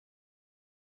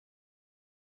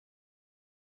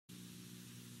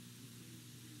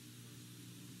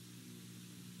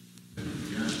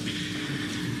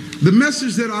The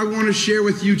message that I want to share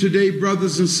with you today,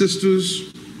 brothers and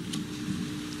sisters,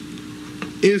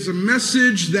 is a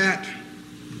message that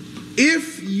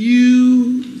if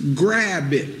you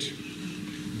grab it,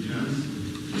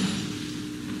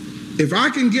 if I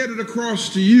can get it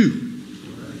across to you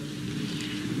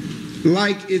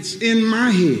like it's in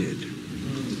my head,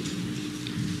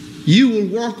 you will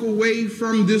walk away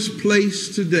from this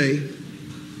place today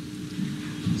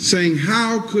saying,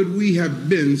 how could we have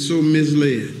been so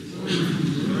misled?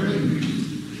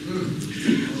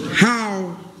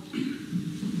 How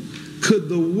could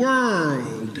the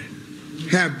world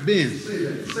have been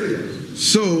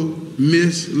so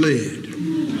misled?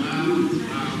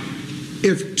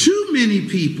 If too many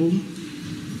people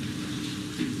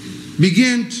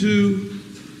begin to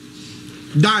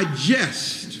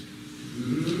digest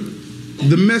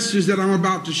the message that I'm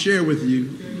about to share with you,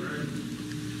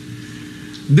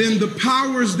 then the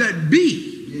powers that be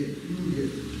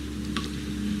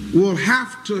will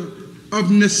have to,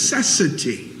 of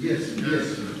necessity,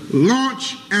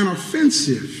 launch an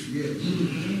offensive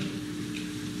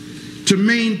to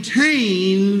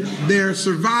maintain their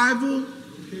survival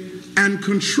and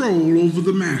control over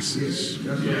the masses.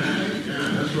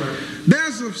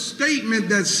 There's a statement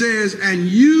that says, and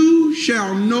you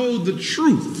shall know the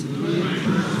truth,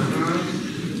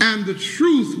 and the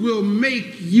truth will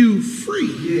make you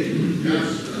free.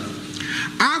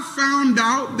 I found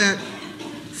out that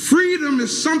freedom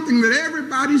is something that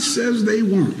everybody says they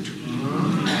want.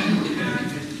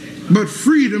 But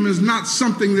freedom is not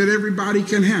something that everybody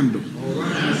can handle.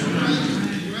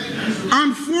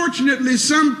 Unfortunately,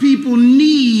 some people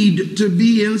need to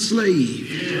be enslaved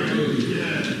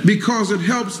because it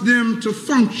helps them to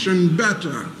function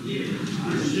better.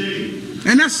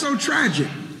 And that's so tragic.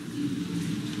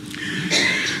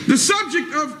 The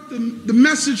subject of the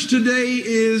message today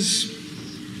is,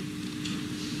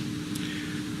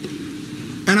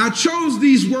 and I chose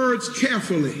these words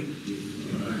carefully.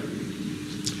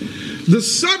 The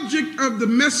subject of the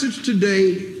message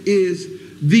today is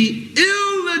the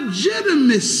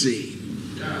illegitimacy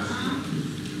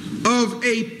of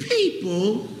a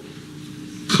people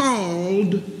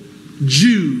called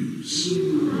Jews.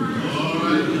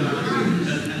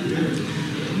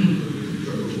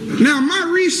 Now, my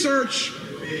research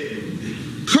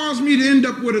caused me to end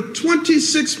up with a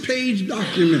 26-page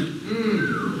document.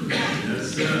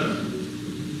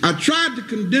 I tried to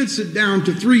condense it down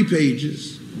to 3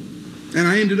 pages, and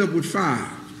I ended up with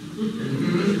 5.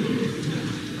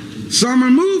 So I'm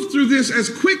going to move through this as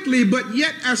quickly, but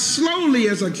yet as slowly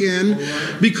as I can,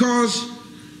 because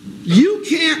you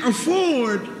can't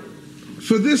afford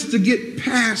for this to get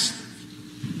past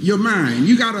your mind.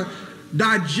 You got to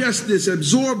digest this,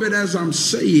 absorb it as I'm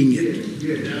saying it.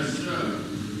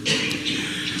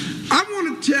 I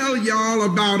want to tell y'all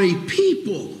about a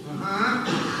people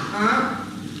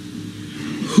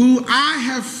who I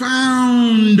have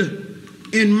found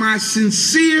in my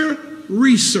sincere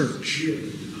research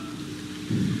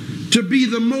to be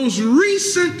the most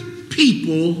recent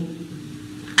people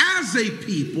as a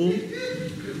people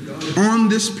on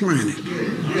this planet.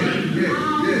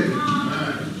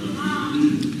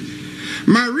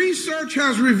 My research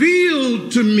has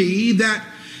revealed to me that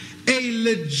a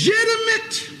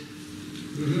legitimate,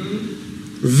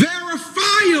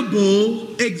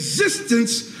 verifiable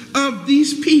existence of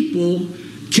these people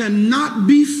cannot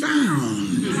be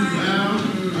found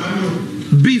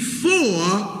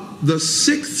before the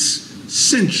 6th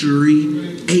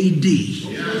century AD.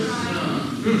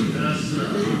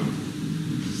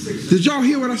 Did y'all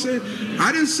hear what I said?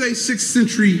 I didn't say 6th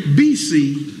century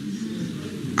BC.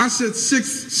 I said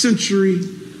 6th century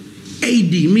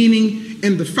AD, meaning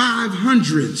in the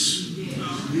 500s.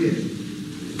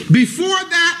 Before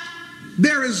that,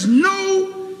 there is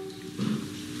no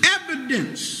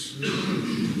evidence,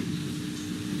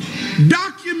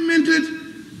 documented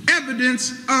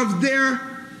evidence of their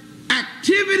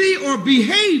activity or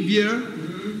behavior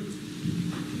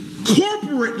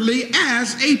corporately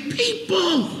as a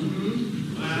people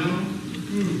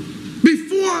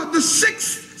before the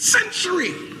 6th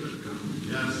century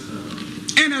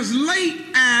and as late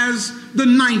as the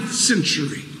 9th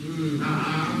century.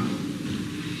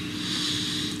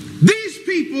 These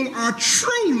people are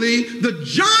truly the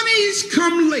Johnnies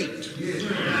come late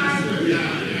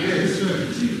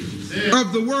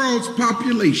of the world's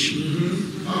population.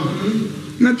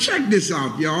 Now check this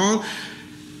out, y'all.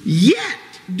 Yet,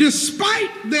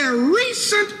 despite their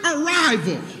recent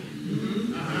arrival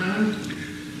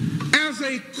as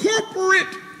a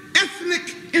corporate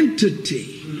ethnic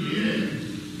entity,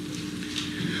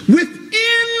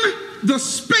 within the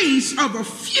space of a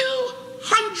few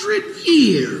hundred 100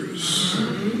 years,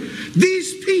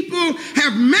 these people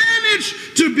have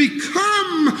managed to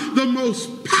become the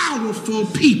most powerful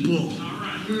people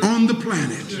on the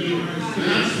planet.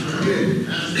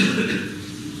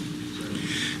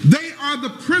 They are the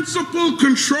principal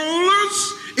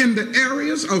controllers in the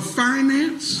areas of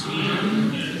finance.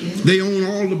 They own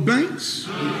all the banks.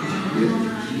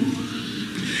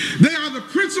 They are the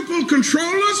principal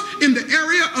controllers in the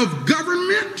area of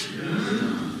government,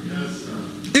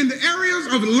 in the areas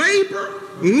of labor,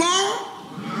 law,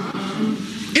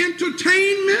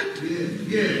 entertainment,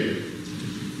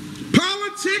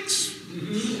 politics,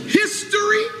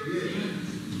 history,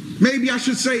 maybe I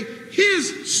should say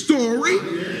his story,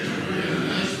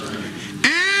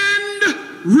 and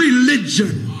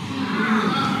religion.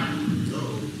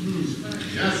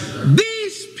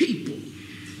 These people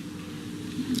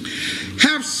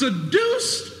have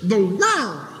seduced the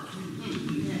world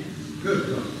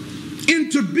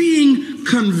into being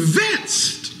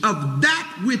convinced of that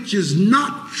which is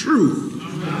not true.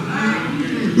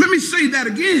 Let me say that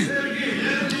again.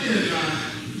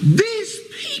 These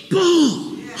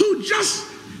people who just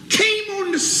came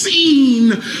on the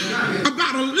scene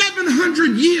about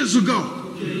 1,100 years ago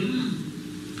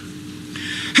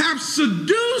have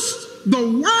seduced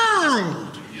the world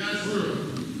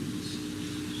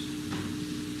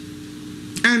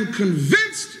and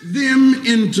convinced them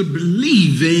into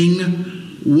believing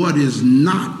what is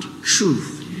not true.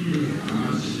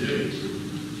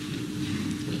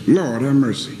 Lord have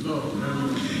mercy.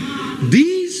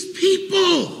 These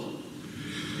people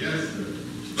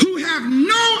who have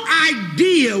no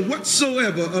idea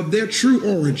whatsoever of their true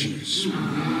origins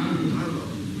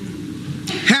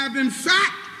have in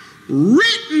fact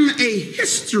written a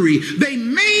history. They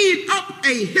made up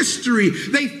a history.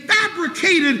 They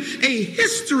fabricated a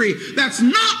history that's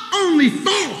not only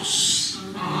false,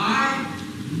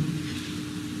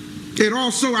 it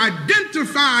also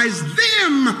identifies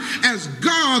them as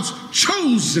God's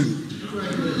chosen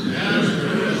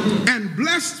and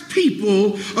blessed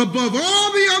people above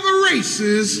all the other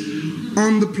races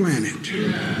on the planet.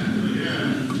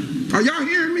 Are y'all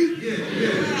hearing me?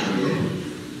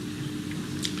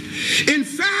 In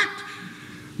fact,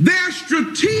 their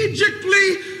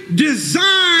strategically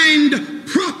designed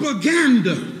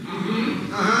propaganda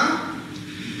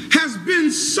has been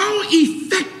so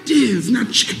effective. Now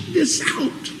check this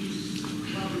out.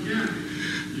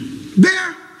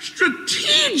 Their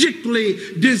strategically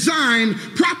designed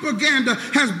propaganda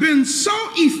has been so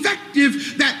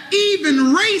effective that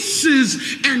even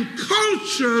races and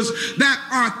cultures that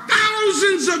are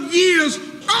thousands of years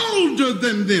older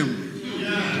than them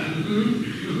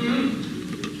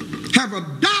have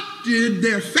adopted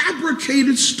their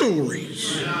fabricated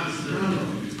stories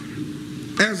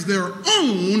as their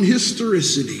own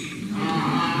historicity.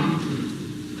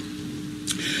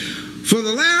 For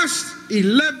the last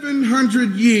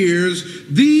 1,100 years,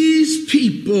 these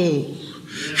people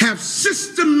have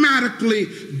systematically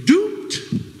duped,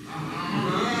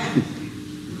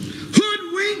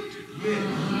 hoodwinked,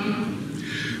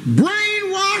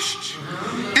 brainwashed,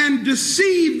 and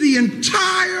deceived the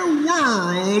entire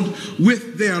world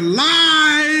with their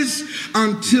lies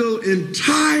until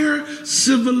entire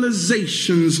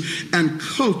civilizations and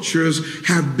cultures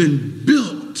have been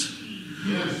built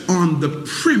on the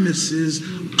premises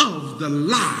of the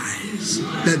lies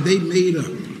that they made up.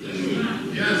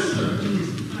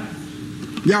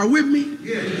 Y'all with me?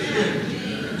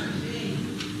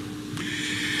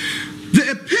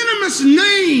 The eponymous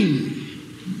name.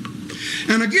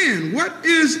 And again, what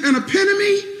is an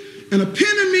epitome? An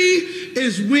epitome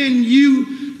is when you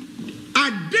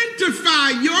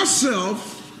identify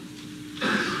yourself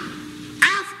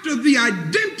after the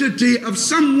identity of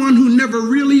someone who never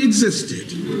really existed.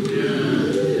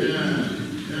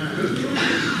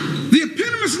 The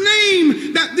eponymous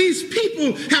name that these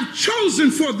people have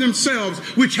chosen for themselves,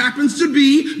 which happens to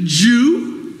be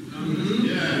Jew,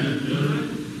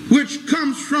 which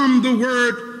comes from the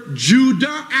word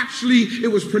Judah. Actually,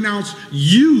 it was pronounced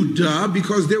Judah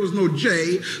because there was no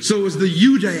J, so it was the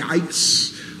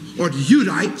Judaites or the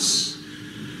Judites.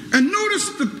 And notice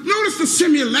the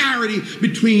similarity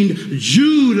between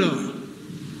Judah,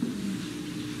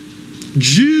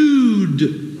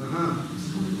 Jude,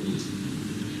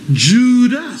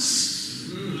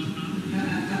 Judas,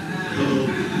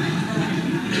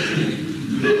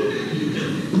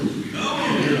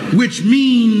 which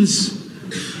means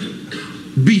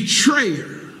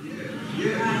betrayer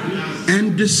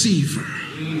and deceiver.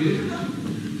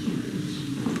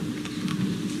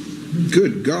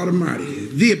 Good God Almighty.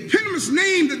 The eponymous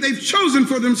name that they've chosen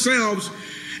for themselves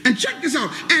And check this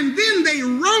out. And then they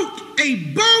wrote a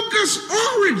bogus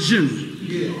origin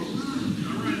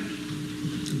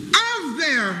of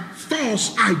their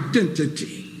false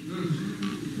identity.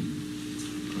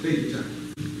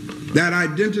 That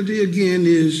identity again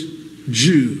is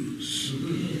Jews.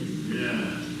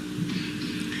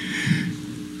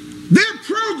 Their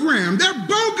program, their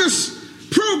bogus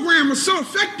program was so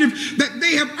effective that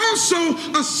they have also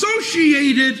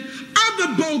associated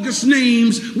other bogus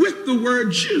names with the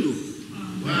word Jew.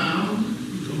 Wow.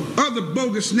 Other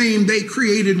bogus name they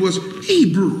created was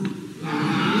Hebrew.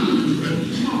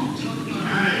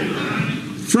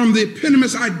 From the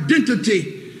eponymous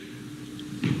identity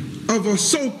of a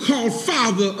so-called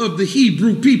father of the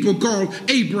Hebrew people called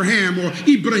Abraham or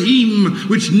Ibrahim,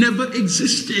 which never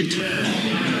existed.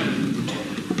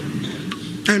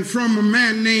 And from a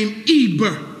man named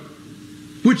Eber,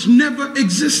 which never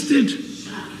existed.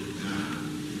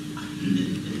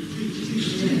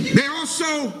 They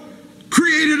also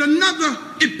created another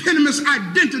eponymous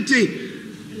identity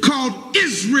called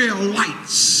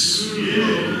Israelites.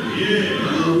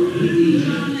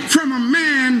 From a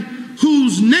man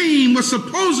whose name was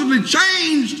supposedly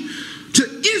changed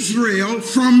to Israel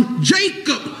from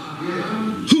Jacob,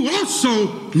 who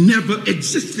also never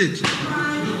existed.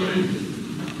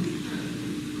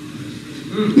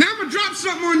 Now I'm going to drop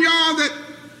something on y'all that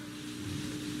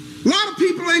a lot of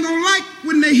people ain't going to like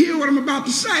when they hear what I'm about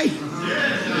to say.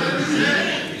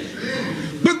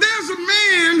 But there's a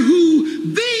man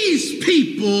who these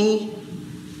people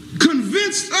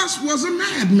convinced us was a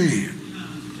madman.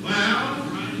 Wow.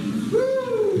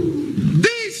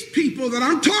 These people that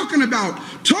I'm talking about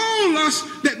told us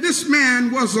that this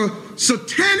man was a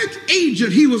satanic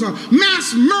agent. He was a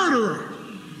mass murderer.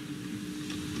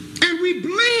 And we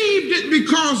believed it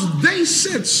because they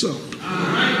said so.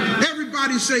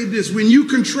 Everybody say this: when you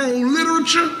control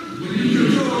literature,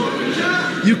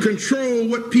 you control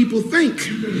what people think.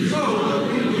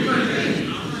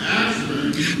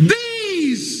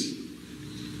 These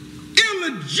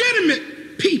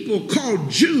illegitimate people called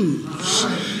Jews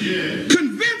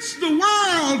convinced the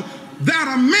world that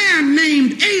a man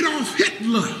named Adolf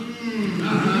Hitler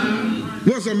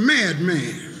was a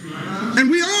madman. And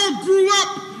we all grew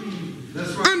up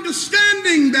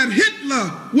understanding that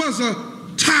Hitler was a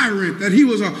tyrant, that he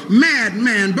was a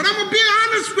madman. But I'm going to be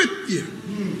honest with you.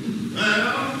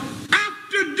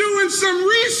 After doing some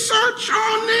research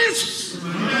on this,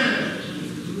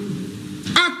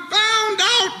 I found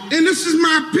out, and this is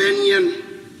my opinion,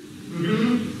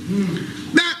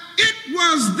 that it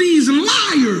was these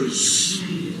liars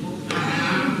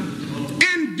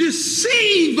and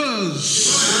deceivers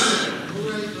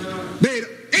that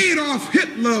Adolf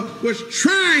Hitler was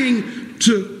trying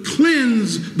to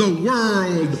cleanse the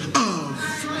world of.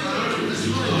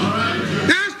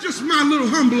 That's just my little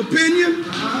humble opinion.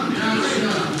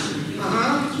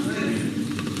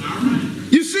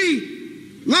 You see,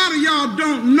 a lot of y'all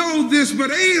don't know this,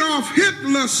 but Adolf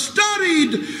Hitler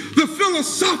studied the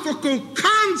philosophical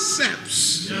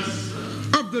concepts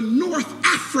of the North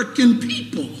African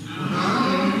people.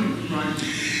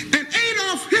 And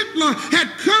Adolf Hitler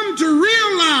had come to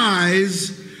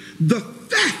realize the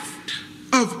theft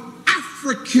of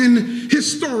African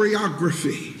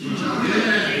historiography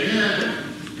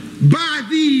by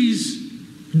these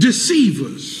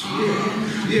deceivers,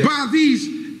 by these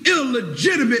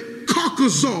illegitimate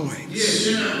Caucasoids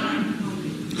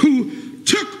who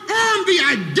took on the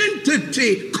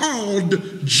identity called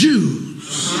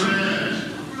Jews.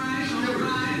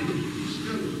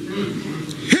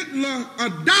 Hitler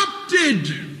adopted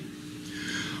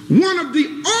one of the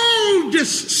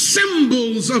oldest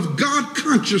symbols of God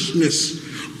consciousness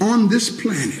on this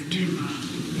planet.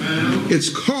 It's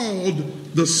called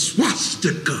the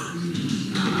swastika.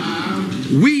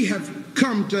 We have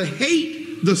come to hate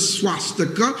the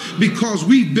swastika because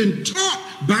we've been taught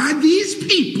by these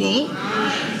people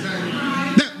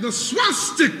that the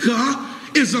swastika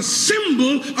is a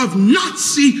symbol of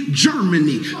Nazi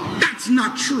Germany. That's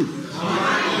not true.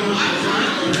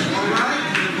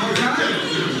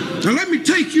 Now let me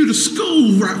take you to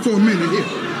school right for a minute here.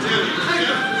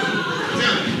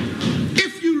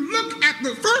 If you look at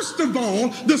the, first of all,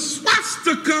 the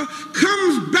swastika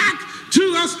comes back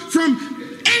to us from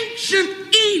ancient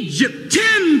Egypt,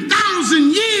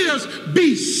 10,000 years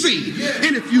BC.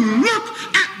 And if you look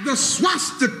at the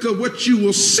swastika, what you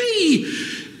will see,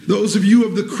 those of you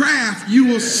of the craft, you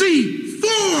will see 4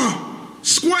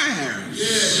 squares.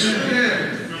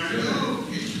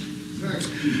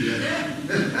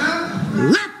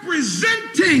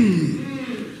 Representing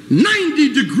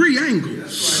 90-degree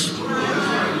angles.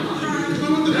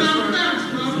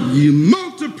 You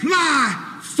multiply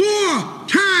 4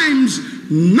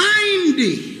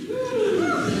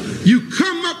 you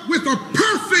come up with a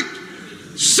perfect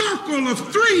circle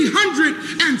of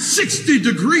 360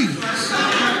 degrees,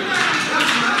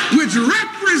 which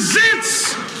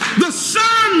represents the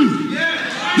sun,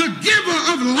 the giver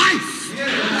of life.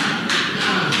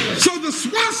 So the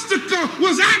swastika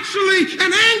was actually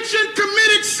an ancient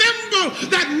Kemetic symbol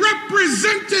that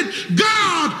represented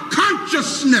God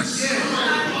consciousness.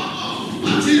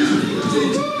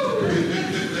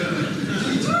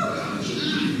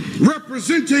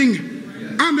 Representing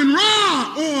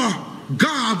Amun-Ra, or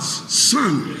God's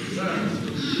son.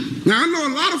 Now I know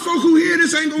a lot of folk who hear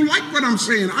this ain't gonna like what I'm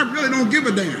saying. I really don't give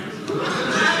a damn.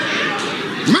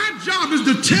 My job is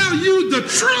to tell you the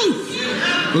truth,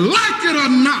 like it or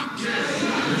not.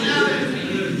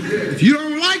 If you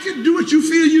don't like it, do what you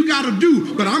feel you gotta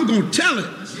do, but I'm gonna tell it.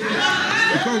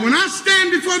 Because when I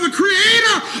stand before the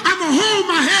Creator, I'm gonna hold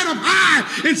my head up high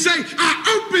and say,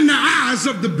 I open the eyes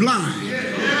of the blind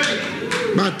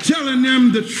by telling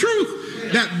them the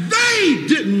truth that they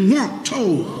didn't want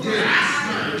told.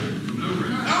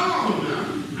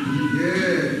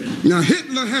 Now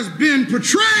Hitler has been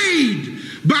portrayed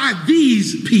by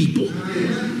these people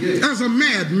as a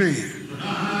madman.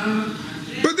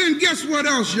 But then guess what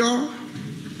else, y'all?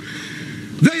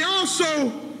 They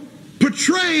also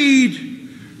portrayed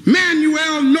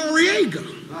Manuel Noriega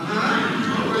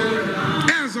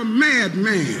as a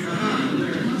madman.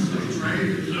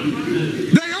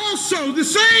 They also, the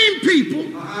same people,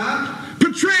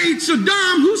 portrayed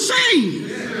Saddam Hussein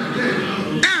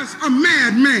as a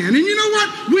madman. And you know what?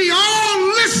 We all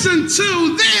listened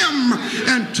to them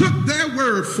and took their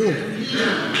word for it.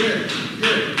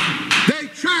 They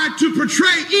tried to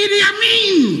portray Idi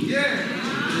Amin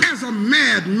as a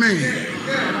madman.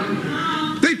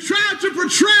 They tried to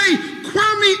portray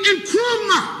Kwame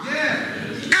Nkrumah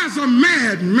as a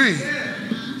madman.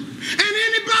 And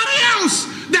anybody else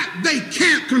that they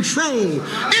can't control. Ain't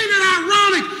it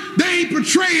ironic they ain't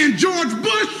portraying George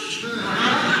Bush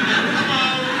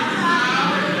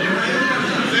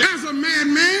as a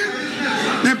madman?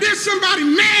 Now if there's somebody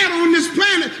mad on this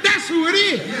planet, that's who it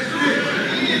is.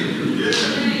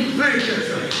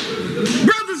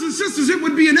 Brothers and sisters, it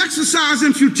would be an exercise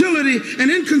in futility and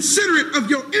inconsiderate of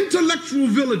your intellectual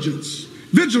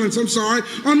vigilance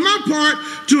on my part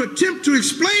to attempt to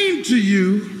explain to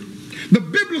you the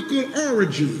biblical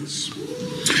origins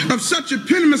of such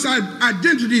eponymous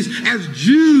identities as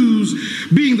Jews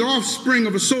being the offspring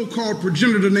of a so-called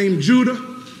progenitor named Judah,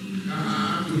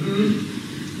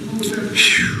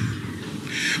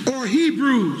 or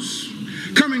Hebrews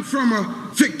coming from a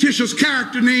fictitious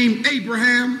character named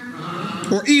Abraham,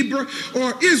 or Ibra,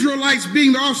 or Israelites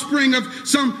being the offspring of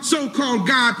some so-called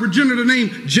God progenitor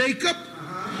named Jacob.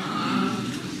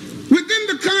 Within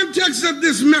the context of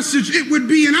this message, it would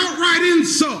be an outright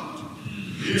insult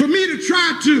for me to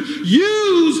try to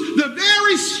use the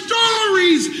very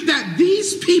stories that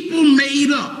these people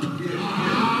made up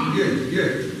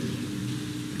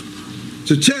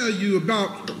to tell you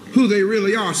about who they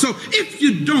really are. So if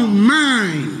you don't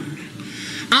mind,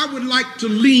 I would like to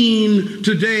lean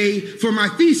today for my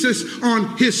thesis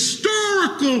on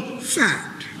historical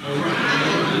fact.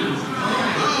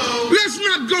 Let's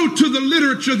not go to the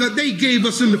literature that they gave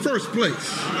us in the first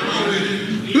place.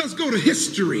 Let's go to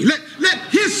history. Let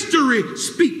history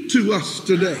speak to us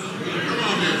today.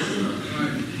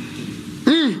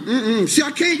 See,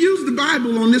 I can't use the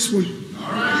Bible on this one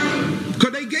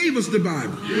because they gave us the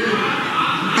Bible.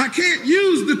 I can't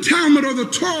use the Talmud or the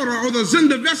Torah or the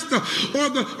Zendavesta or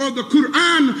the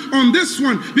Quran on this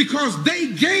one because they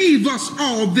gave us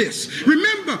all this.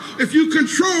 Remember, if you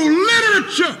control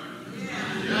literature,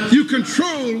 you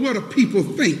control what a people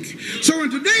think. So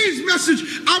in today's message,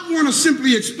 I want to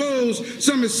simply expose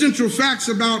some essential facts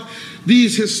about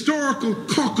these historical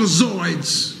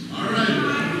Caucasoids.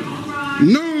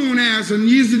 Known as, and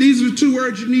these are the two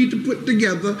words you need to put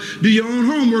together. Do your own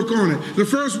homework on it. The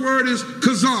first word is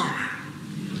Khazar.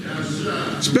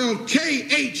 Spelled Khazar.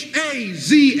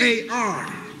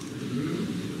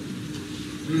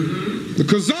 The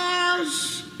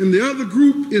Khazars and the other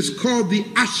group is called the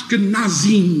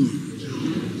Ashkenazim.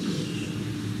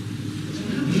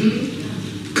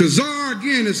 Khazar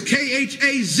again is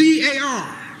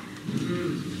Khazar.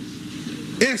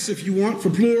 S if you want for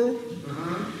plural.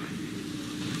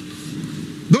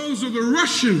 Those are the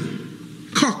Russian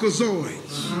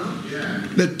Caucasoids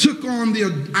that took on the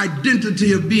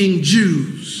identity of being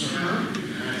Jews.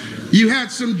 You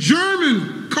had some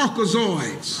German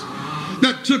Caucasoids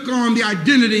that took on the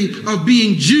identity of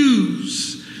being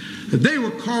Jews. They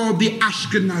were called the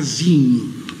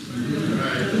Ashkenazim.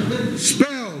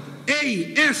 Spelled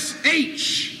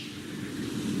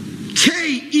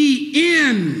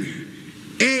K-E-N-A-Z-I.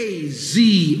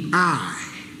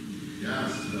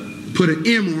 Put an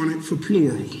M on it for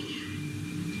plural.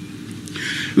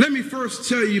 Let me first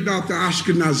tell you about the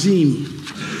Ashkenazim.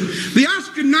 The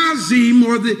Ashkenazim,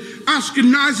 or the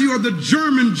Ashkenazi, or the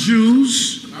German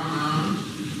Jews.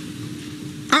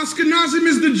 Ashkenazim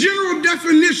is the general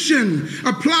definition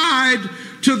applied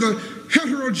to the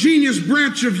heterogeneous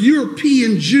branch of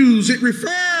European Jews. It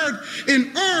referred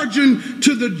in origin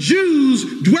to the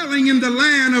Jews dwelling in the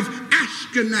land of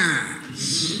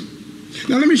Ashkenaz.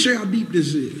 Now let me show you how deep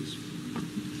this is.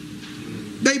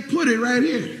 They put it right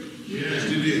here. Yes,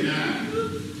 they did.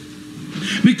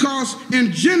 Because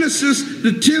in Genesis,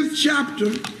 the 10th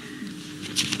chapter,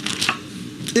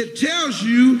 it tells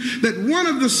you that one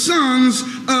of the sons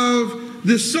of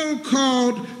the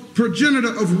so-called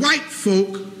progenitor of white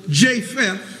folk,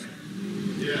 Japheth,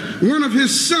 one of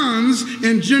his sons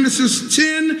in Genesis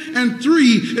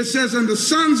 10:3, it says, and the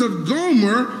sons of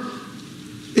Gomer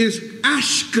is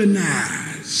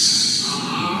Ashkenaz,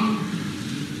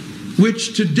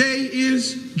 which today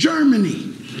is Germany.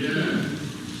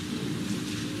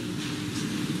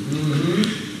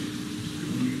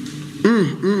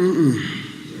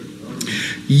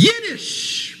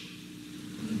 Yiddish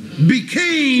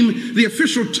became the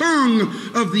official tongue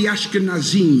of the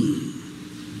Ashkenazim.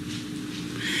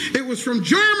 It was from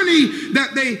Germany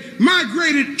that they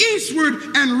migrated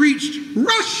eastward and reached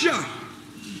Russia,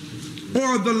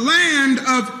 or the land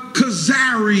of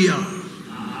Khazaria,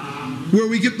 where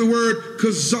we get the word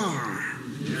Khazar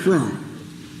from.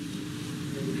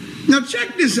 Now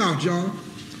check this out, y'all.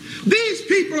 These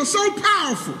people are so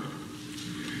powerful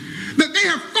that they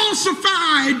have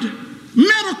falsified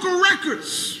medical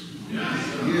records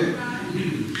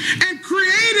and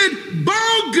created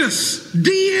bogus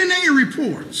DNA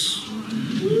reports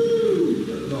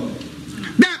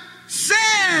that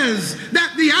says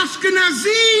that the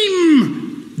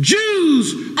Ashkenazim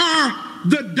Jews are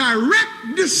the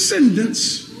direct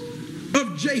descendants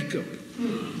of Jacob.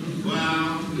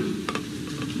 Wow.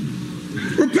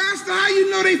 Well, Pastor, how you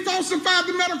know they falsified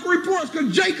the medical reports?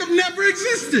 Because Jacob never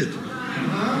existed.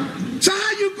 So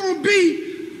how you going to be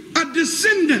a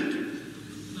descendant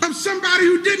of somebody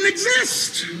who didn't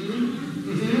exist?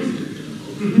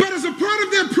 But as a part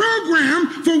of their program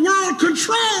for world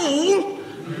control,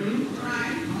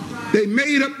 they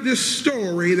made up this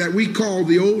story that we call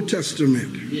the Old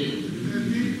Testament.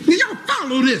 Y'all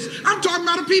follow this. I'm talking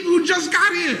about the people who just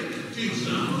got here.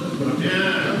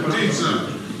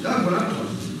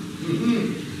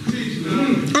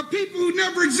 Of people who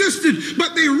never existed,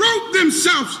 but they wrote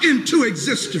themselves into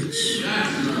existence.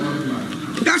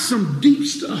 That's some deep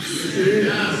stuff. They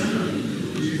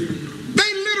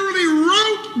literally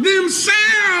wrote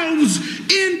themselves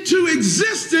into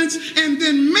existence and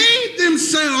then made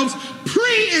themselves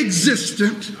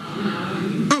pre-existent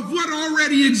of what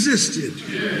already existed.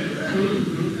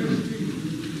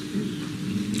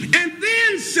 And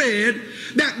then said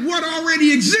that what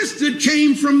already existed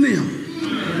came from them.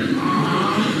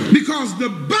 Because the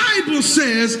Bible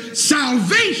says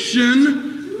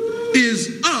salvation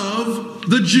is of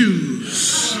the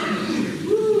Jews.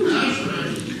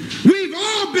 We've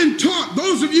all been taught,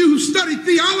 those of you who study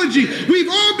theology, we've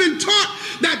all been taught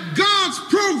that God's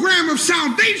program of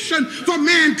salvation for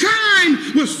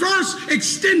mankind was first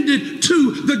extended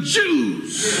to the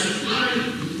Jews.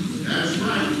 That's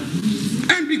right.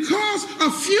 And because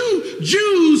a few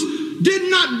Jews did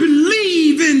not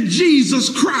believe in Jesus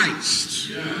Christ.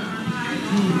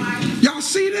 Y'all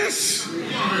see this?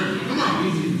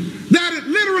 That it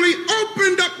literally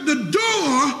opened up the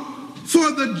door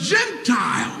for the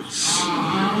Gentiles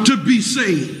to be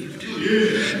saved.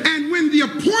 And when the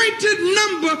appointed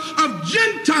number of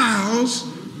Gentiles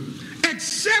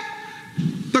accept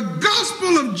the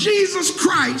gospel of Jesus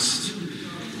Christ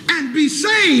and be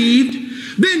saved,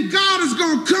 then God is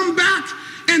going to come back,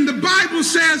 and the Bible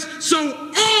says,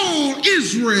 so all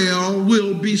Israel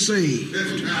will be saved.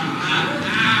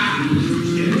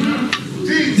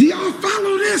 Do y'all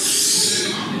follow this?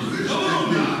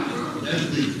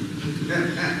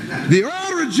 The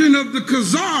origin of the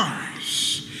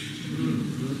Khazars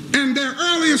and their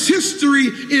earliest history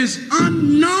is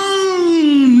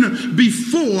unknown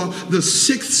before the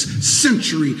 6th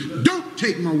century. Don't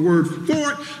take my word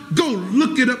for it. Go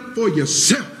look it up for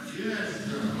yourself.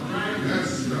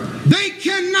 They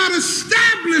cannot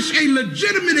establish a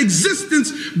legitimate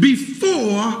existence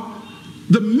before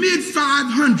the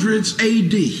mid-500s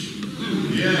AD.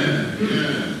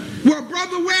 Well,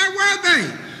 brother, where were they?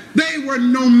 They were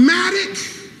nomadic,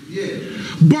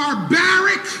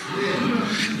 barbaric,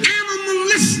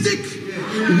 animalistic,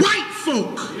 white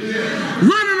folk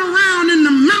running around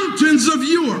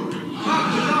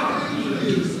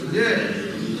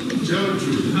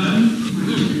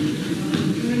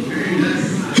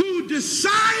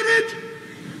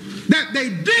that they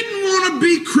didn't want to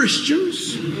be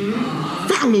Christians.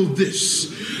 Follow this.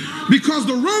 Because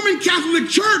the Roman Catholic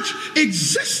Church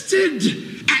existed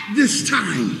at this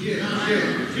time.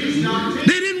 They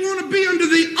didn't want to be under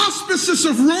the auspices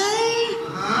of Rome,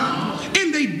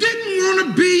 and they didn't want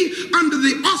to be under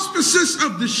the auspices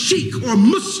of the Sheikh or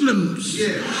Muslims.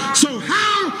 So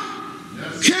how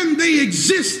can they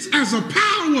exist as a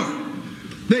power?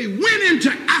 They went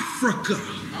into Africa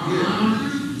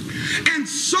and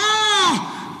saw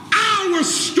our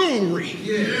story.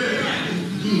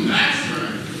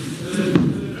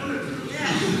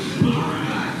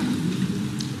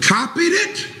 Copied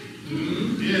it.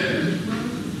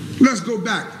 Let's go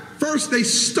back. First they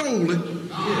stole it,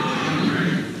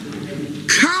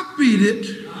 copied it,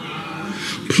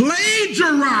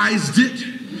 plagiarized it,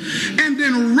 and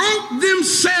then wrote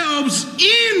themselves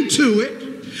into it.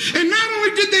 And not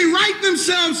only did they write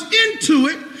themselves into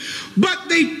it, but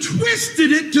they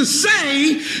twisted it to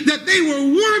say that they were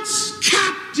once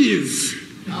captive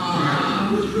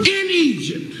in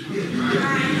Egypt.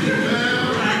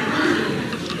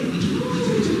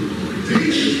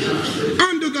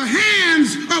 Under the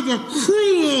hands of a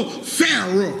cruel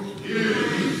Pharaoh.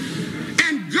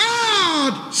 And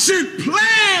God sent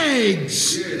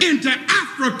plagues into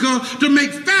Africa to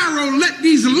make Pharaoh let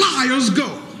these liars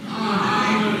go.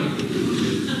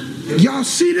 Y'all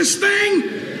see this thing?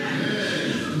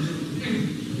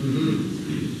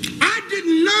 I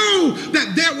didn't know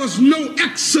that there was no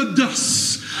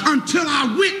Exodus until I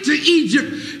went to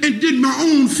Egypt and did my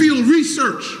own field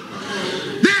research.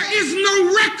 There is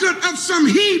no record of some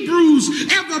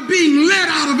Hebrews ever being led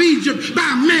out of Egypt by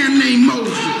a man named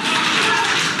Moses.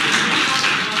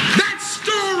 That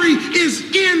story is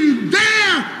in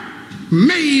their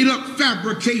made-up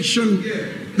fabrication,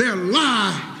 their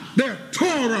lie, their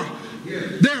Torah,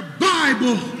 their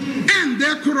Bible, and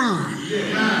their Quran.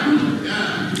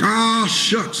 Ah,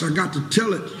 shucks, I got to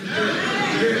tell it.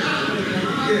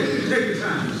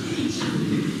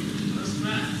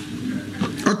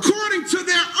 According to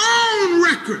their own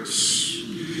records,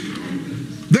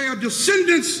 they are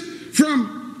descendants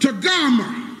from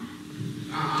Togarmah.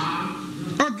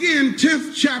 Again,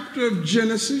 10th chapter of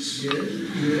Genesis.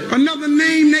 Another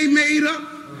name they made up.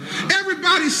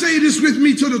 Everybody say this with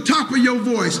me to the top of your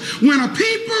voice. When a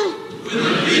people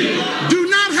do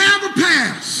not have a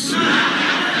past,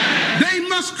 they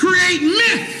must create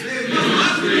myth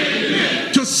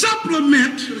to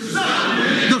supplement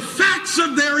the facts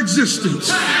of their existence.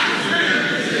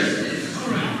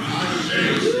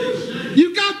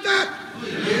 You got that?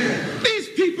 These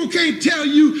people can't tell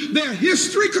you their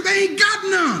history because they ain't got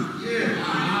none.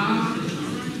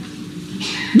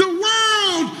 The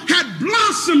world had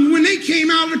blossomed when they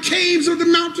came out of the caves of the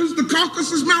mountains, the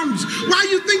Caucasus Mountains. Why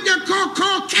you think they're called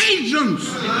Caucasians?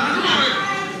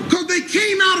 Because they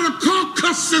came out of the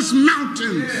Caucasus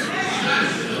Mountains.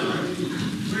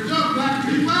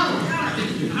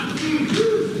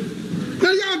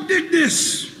 Now y'all dig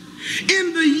this.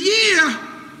 In the year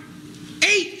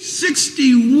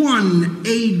 861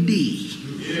 AD.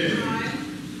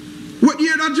 What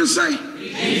year did I just say?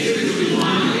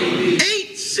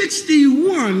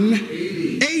 861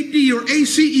 AD or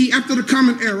ACE, after the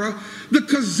Common Era, the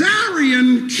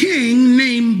Khazarian king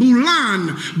named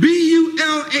Bulan,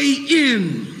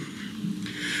 B-U-L-A-N,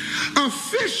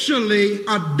 officially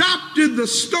adopted the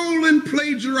stolen,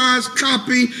 plagiarized,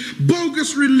 copy,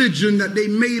 bogus religion that they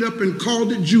made up and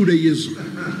called it Judaism.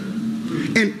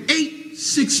 In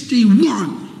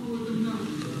 861.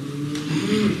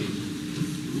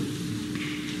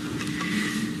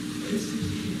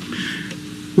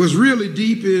 What's really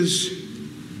deep is,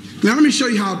 now let me show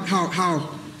you how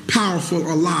powerful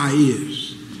a lie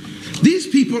is. These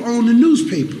people own the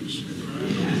newspapers.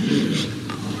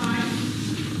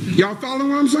 Y'all follow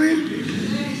what I'm saying?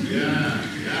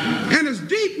 And it's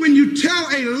deep when you tell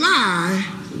a lie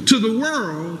to the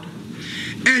world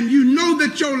and you know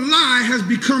that your lie has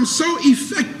become so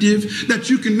effective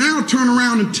that you can now turn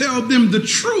around and tell them the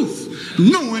truth,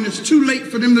 knowing it's too late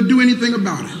for them to do anything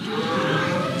about it.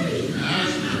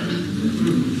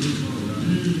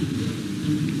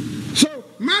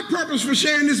 My purpose for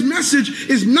sharing this message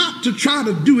is not to try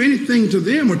to do anything to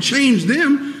them or change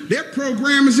them. Their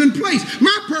program is in place.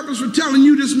 My purpose for telling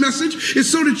you this message is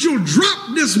so that you'll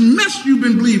drop this mess you've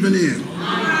been believing in.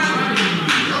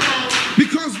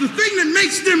 Because the thing that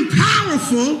makes them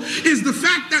powerful is the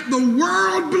fact that the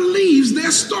world believes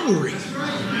their story.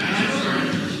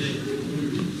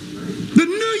 The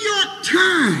New York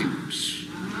Times,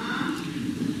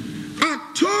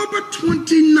 October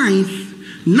 29th,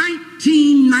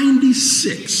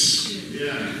 1996.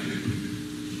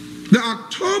 The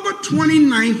October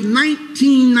 29th,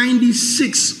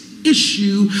 1996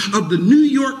 issue of the New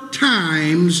York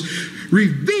Times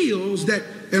reveals that,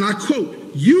 and I quote,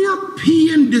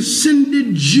 European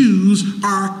descended Jews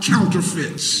are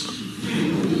counterfeits.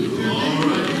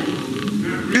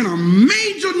 In a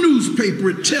major newspaper,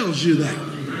 it tells you that.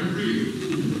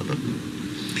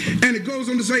 And it goes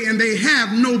on to say, and they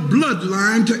have no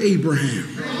bloodline to Abraham.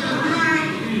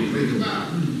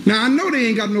 Now, I know they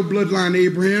ain't got no bloodline to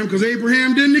Abraham because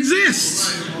Abraham didn't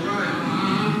exist.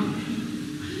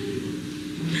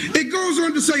 It goes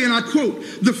on to say, and I quote,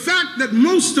 the fact that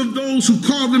most of those who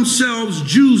call themselves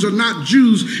Jews are not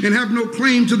Jews and have no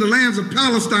claim to the lands of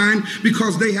Palestine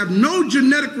because they have no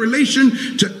genetic relation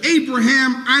to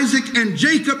Abraham, Isaac, and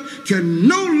Jacob can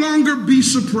no longer be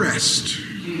suppressed.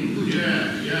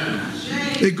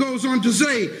 It goes on to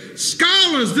say,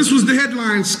 scholars, this was the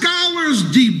headline, scholars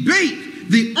debate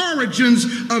the origins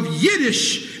of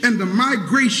Yiddish and the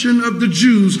migration of the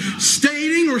Jews,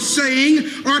 stating or saying,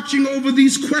 arching over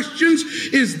these questions,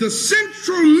 is the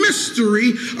central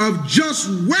mystery of just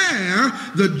where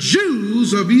the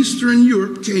Jews of Eastern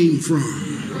Europe came from.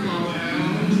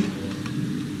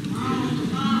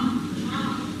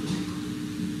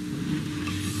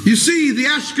 You see, the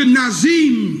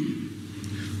Ashkenazim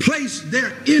placed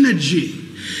their energy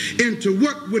into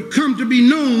what would come to be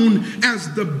known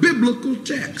as the biblical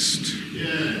text.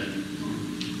 Yeah.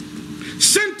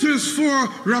 Centers for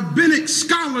rabbinic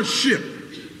scholarship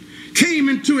came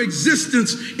into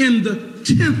existence in the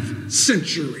 10th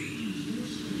century.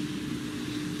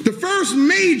 The first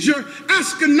major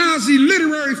Ashkenazi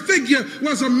literary figure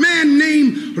was a man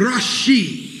named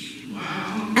Rashi.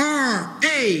 Wow.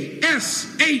 R-A-S-H-I.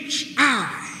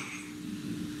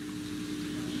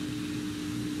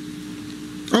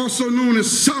 Also known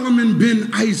as Solomon ben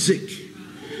Isaac.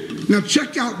 Now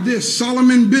check out this.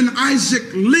 Solomon ben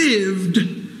Isaac lived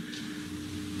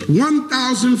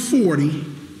 1040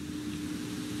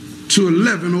 to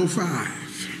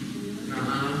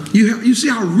 1105. You see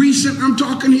how recent I'm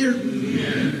talking here?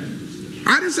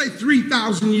 I didn't say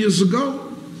 3,000 years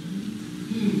ago.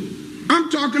 I'm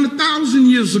talking 1,000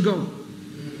 years ago.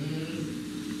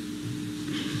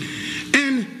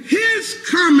 And his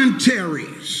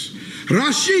commentaries,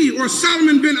 Rashi or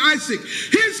Solomon ben Isaac,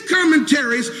 his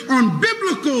commentaries on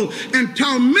biblical and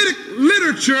Talmudic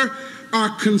literature are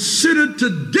considered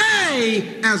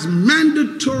today as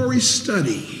mandatory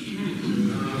study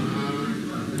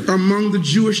among the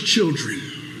Jewish children.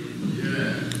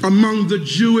 Among the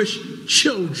Jewish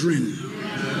children.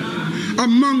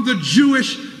 Among the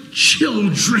Jewish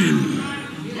children.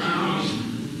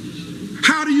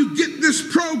 How do you get this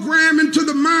program into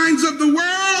the minds of the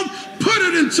world? Put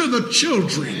it into the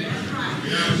children.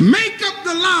 Make up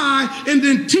the lie and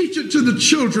then teach it to the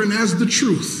children as the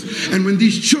truth. And when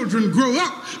these children grow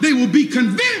up, they will be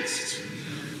convinced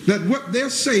that what they're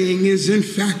saying is in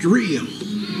fact real.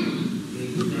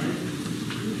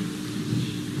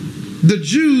 The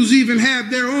Jews even had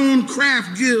their own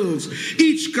craft guilds.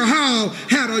 Each kahal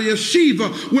had a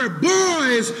yeshiva where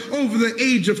boys over the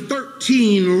age of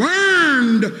 13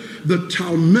 learned the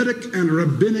Talmudic and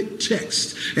rabbinic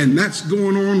text. And that's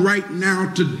going on right now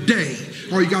today.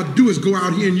 All you got to do is go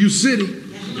out here in U City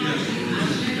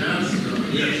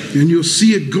and you'll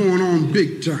see it going on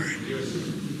big time.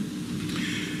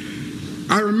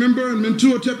 I remember, and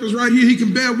Mentuhotep is right here, he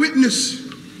can bear witness.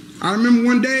 I remember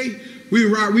one day we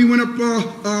went up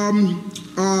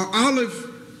Olive,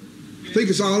 I think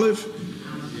it's Olive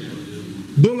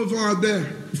Boulevard there.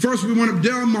 First we went up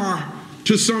Delmar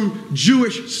to some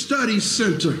Jewish studies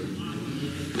center.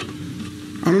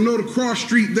 I don't know the cross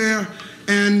street there,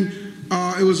 and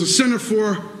it was a center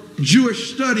for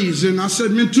Jewish studies. And I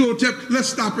said, Mentuhotep, let's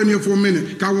stop in here for a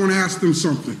minute. I want to ask them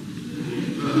something.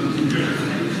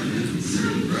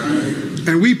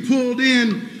 And we pulled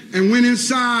in and went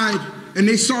inside, and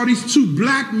they saw these two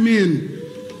black men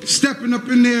stepping up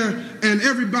in there, and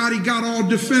everybody got all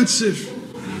defensive.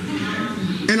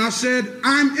 And I said,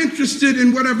 I'm interested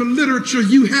in whatever literature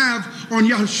you have on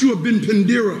Yahushua ben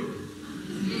Pandira.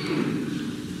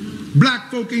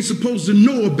 Black folk ain't supposed to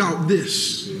know about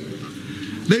this.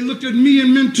 They looked at me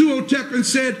and Mentuhotep and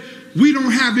said, we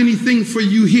don't have anything for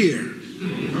you here.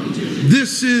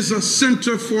 This is a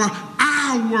center for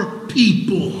our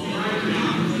people.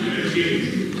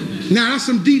 Now that's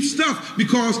some deep stuff,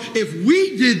 because if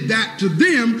we did that to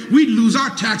them, we'd lose our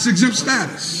tax exempt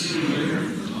status.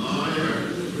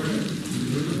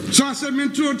 So I said,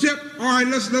 Mentuhotep, all right,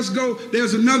 let's go.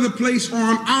 There's another place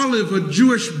on Olive, a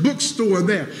Jewish bookstore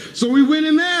there. So we went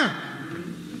in there.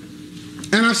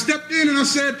 And I stepped in and I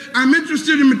said, I'm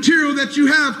interested in material that you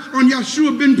have on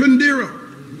Yahushua ben Pandira.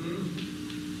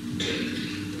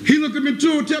 looked at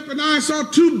Mentuhotep and I saw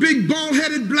two big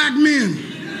bald-headed black men.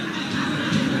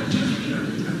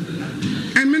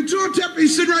 And Mentuhotep, he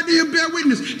said right there, bear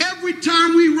witness. Every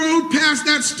time we rode past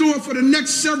that store for the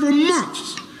next several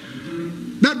months,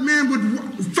 that man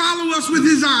would follow us with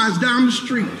his eyes down the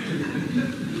street.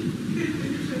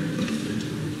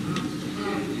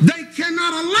 They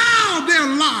cannot allow their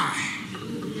lie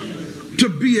to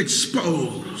be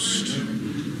exposed.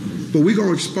 But we're going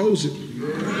to expose it.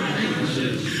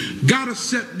 Got to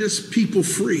set this people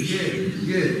free.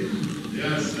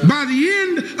 By the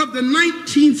end of the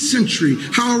 19th century,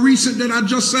 how recent did I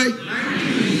just say?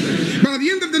 By the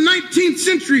end of the 19th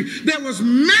century, there was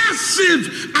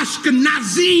massive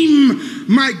Ashkenazim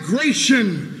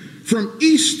migration from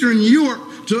Eastern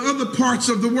Europe to other parts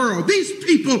of the world. These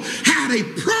people had a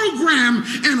program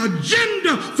and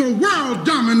agenda for world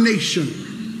domination.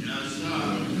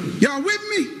 Y'all with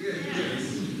me?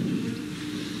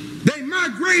 They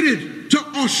migrated to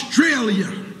Australia.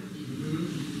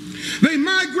 They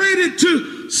migrated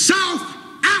to South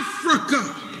Africa.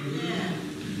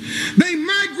 They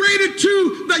migrated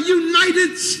to the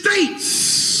United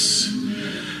States.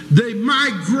 They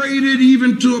migrated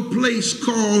even to a place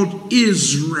called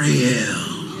Israel,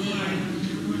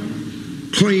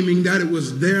 claiming that it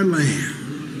was their land,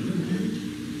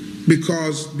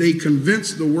 because they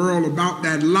convinced the world about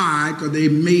that lie because they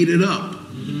made it up.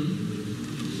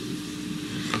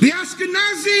 The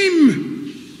Ashkenazim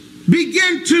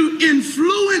began to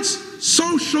influence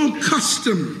social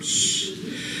customs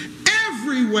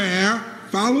everywhere,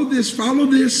 follow this,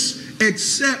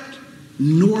 except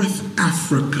North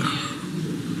Africa.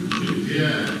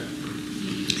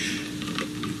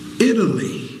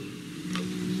 Italy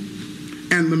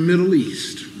and the Middle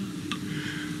East.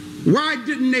 Why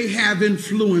didn't they have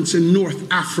influence in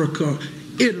North Africa,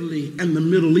 Italy, and the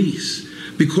Middle East?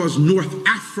 Because North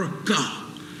Africa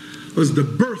was the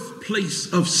birthplace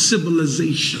of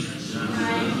civilization.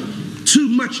 Too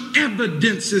much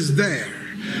evidence is there.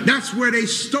 That's where they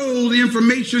stole the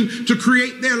information to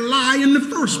create their lie in the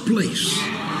first place.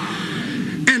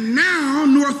 And now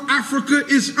North Africa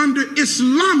is under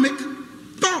Islamic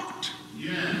thought.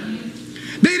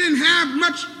 They didn't have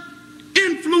much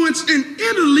influence in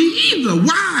Italy either.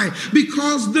 Why?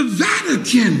 Because the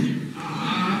Vatican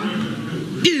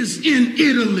is in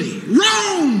Italy.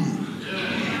 Rome.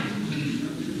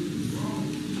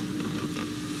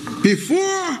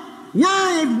 Before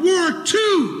World War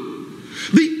II,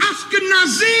 the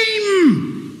Ashkenazim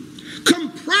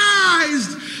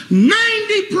comprised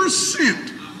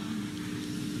 90%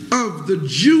 of the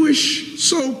Jewish,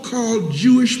 so-called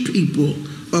Jewish people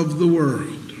of the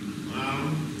world.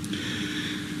 Wow.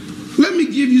 Let me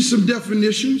give you some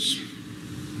definitions.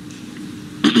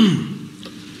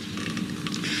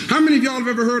 How many of y'all have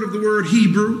ever heard of the word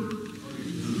Hebrew?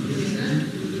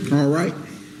 All right.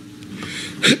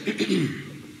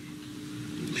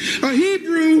 A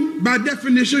Hebrew, by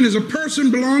definition, is a person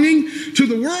belonging to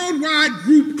the worldwide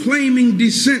group claiming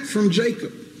descent from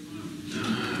Jacob.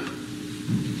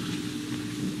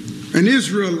 An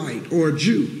Israelite or a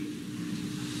Jew.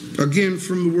 Again,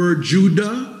 from the word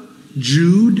Judah,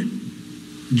 Jude,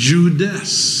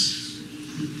 Judas.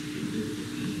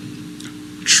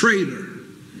 Traitor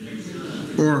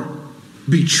or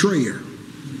betrayer.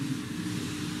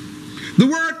 The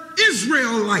word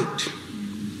Israelite,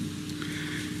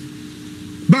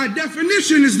 by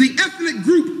definition, is the ethnic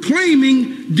group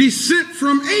claiming descent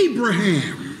from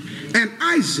Abraham and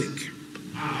Isaac,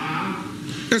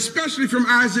 especially from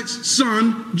Isaac's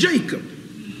son, Jacob.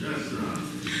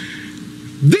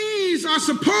 These are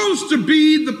supposed to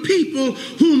be the people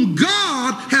whom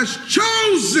God has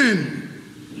chosen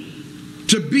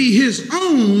to be his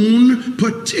own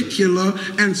particular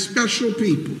and special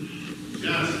people.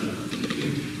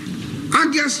 I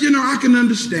guess, I can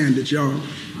understand it, y'all.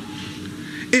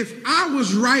 If I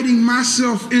was writing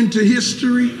myself into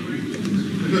history,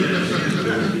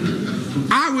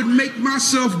 I would make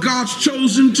myself God's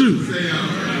chosen too.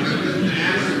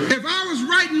 If I was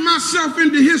writing myself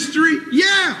into history,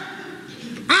 yeah,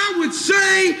 I would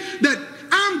say that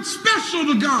I'm special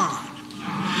to God.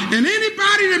 And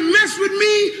anybody that mess with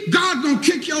me, God gonna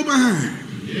kick your behind.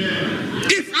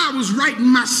 If I was writing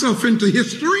myself into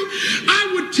history,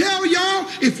 I would tell y'all,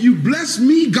 if you bless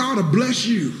me, God will bless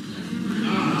you.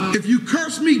 If you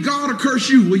curse me, God will curse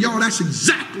you. Well, y'all, that's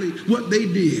exactly what they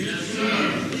did.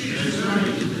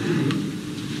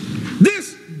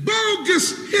 This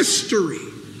bogus history,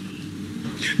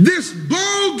 this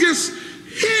bogus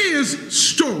his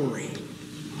story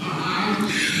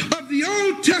of the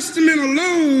Old Testament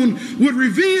alone would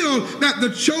reveal that the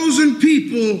chosen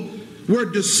people were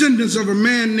descendants of a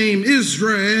man named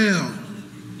Israel.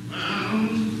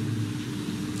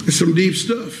 It's some deep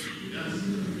stuff.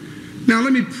 Now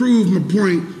let me prove my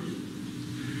point.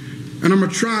 And I'm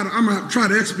gonna try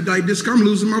to expedite this, because I'm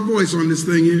losing my voice on this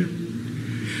thing here.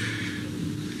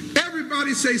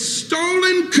 Everybody say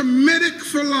stolen Kemetic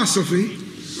philosophy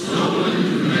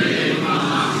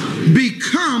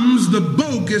becomes the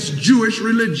bogus Jewish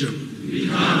religion.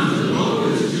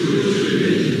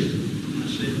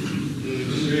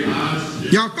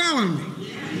 Y'all following me?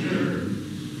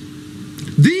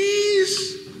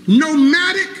 These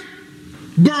nomadic,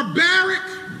 barbaric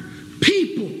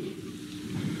people,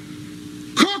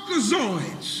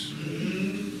 Caucasoids,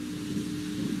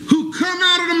 who come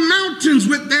out of the mountains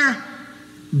with their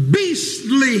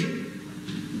beastly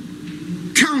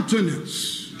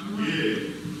countenance.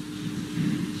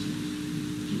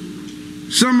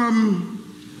 Some of them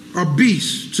are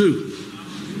beasts too.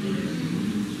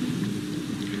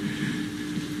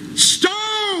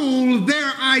 Stole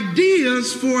their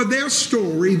ideas for their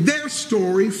story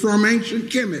from ancient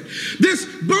Kemet. This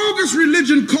bogus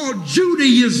religion called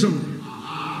Judaism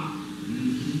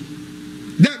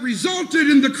that resulted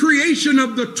in the creation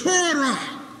of the Torah,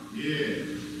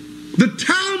 the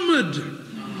Talmud,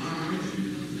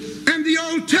 and the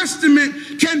Old Testament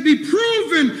can be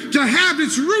proven to have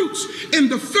its roots in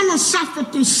the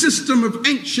philosophical system of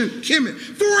ancient Kemet.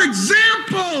 For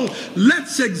example,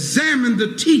 let's examine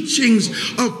the teachings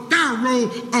of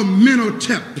Pharaoh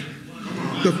Amenhotep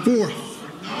IV.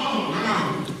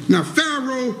 Now,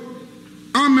 Pharaoh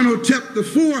Amenhotep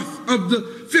IV of the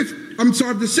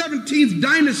 17th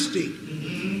dynasty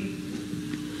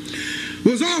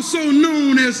was also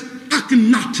known as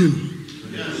Akhenaten.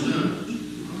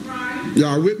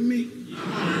 Y'all with me?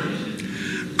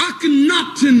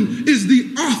 Akhenaten is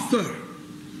the author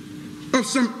of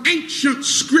some ancient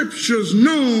scriptures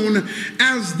known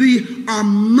as the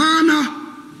Amarna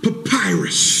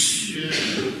Papyrus.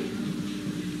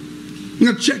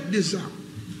 Now check this out.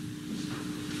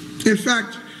 In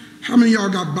fact, how many of y'all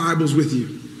got Bibles with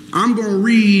you? I'm going to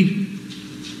read,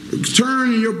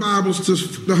 turn in your Bibles to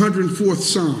the 104th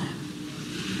Psalm.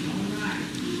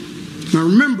 Now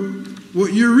remember,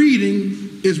 what you're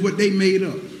reading is what they made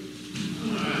up.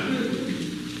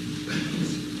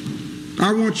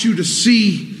 I want you to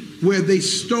see where they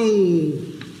stole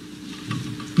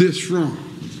this from.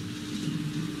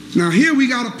 Now here we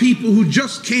got a people who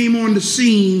just came on the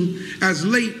scene as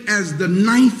late as the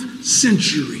 9th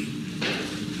century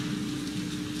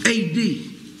AD.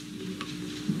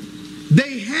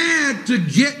 They had to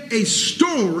get a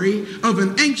story of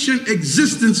an ancient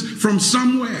existence from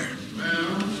somewhere.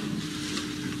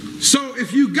 So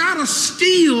if you gotta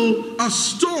steal a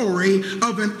story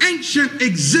of an ancient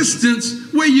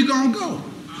existence, where you gonna go?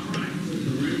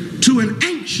 To an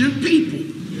ancient people.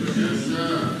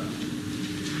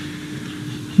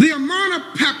 The Amarna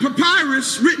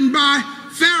Papyrus, written by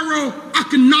Pharaoh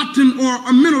Akhenaten or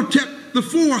Amenhotep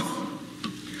IV,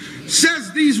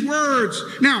 says these words.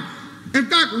 Now, in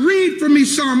fact, read for me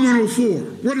Psalm 104.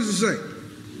 What does it say?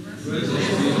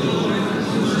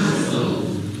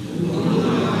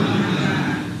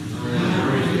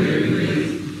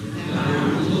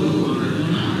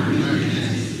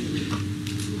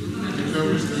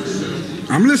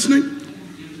 I'm listening.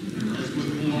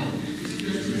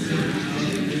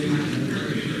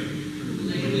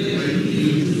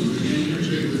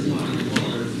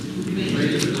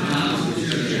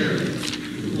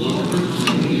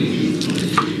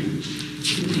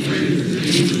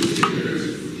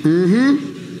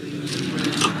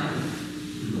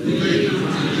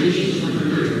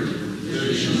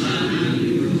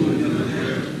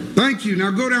 Thank you.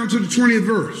 Now go down to the 20th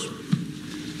verse.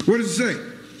 What does it say?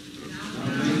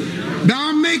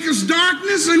 Thou makest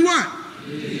darkness and what?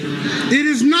 It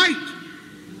is night.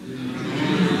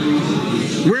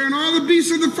 Wherein all the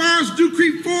beasts of the forest do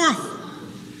creep forth.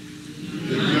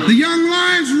 The young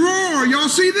lions roar. Y'all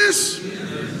see this?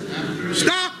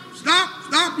 Stop, stop,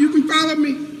 stop. You can follow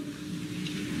me.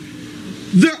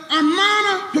 The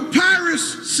Amarna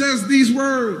Papyrus says these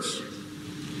words.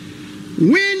 When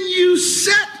you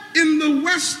set in the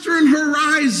western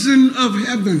horizon of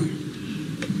heaven,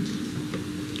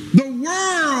 the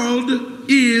world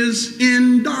is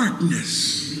in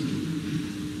darkness.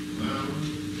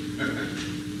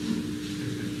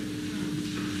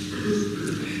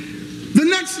 The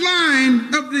next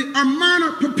line of the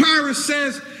Amarna Papyrus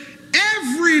says,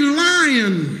 every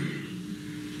lion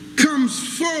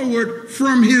comes forward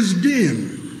from his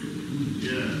den.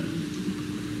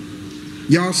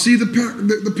 Y'all see the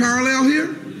parallel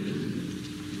here?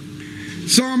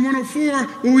 Psalm 104,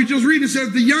 what we just read, it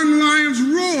says, the young lions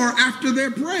roar after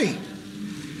their prey.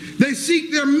 They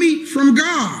seek their meat from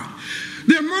God.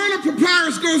 The Amana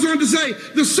Papyrus goes on to say,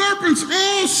 the serpents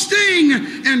all sting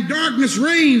and darkness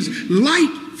reigns.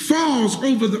 Light falls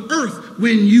over the earth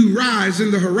when you rise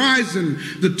in the horizon.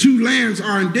 The two lands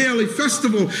are in daily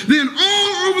festival. Then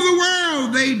all over the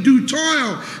world they do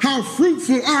toil. How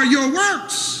fruitful are your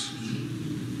works.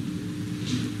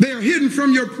 They are hidden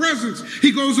from your presence.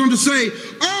 He goes on to say,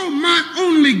 oh, my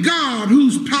only God,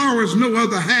 whose powers no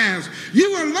other has.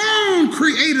 You alone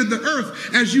created the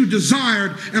earth as you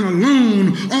desired, and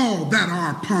alone all that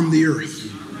are upon the earth.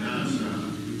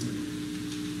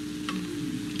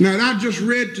 Now, I just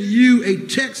read to you a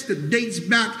text that dates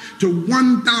back to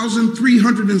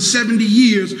 1,370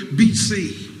 years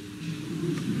BC.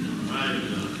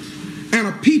 And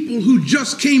a people who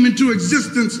just came into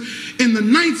existence in the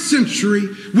 9th century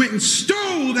went and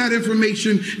stole that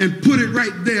information and put it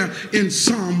right there in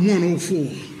Psalm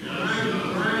 104.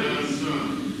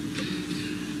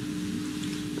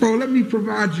 Oh, let me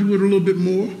provide you with a little bit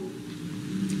more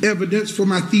evidence for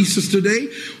my thesis today.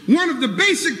 One of the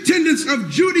basic tenets of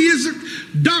Judaism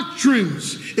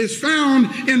doctrines is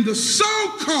found in the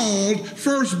so-called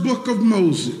first book of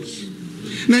Moses.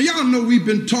 Now, y'all know we've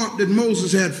been taught that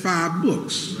Moses had 5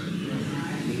 books,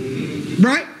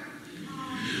 right?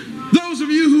 Those of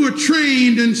you who are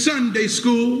trained in Sunday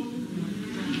school,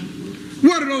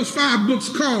 what are those 5 books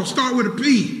called? Start with a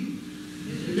P.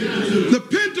 The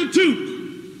Pentateuch,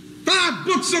 5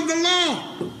 books of the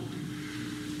law.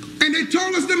 And they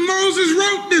told us that Moses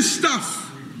wrote this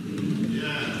stuff.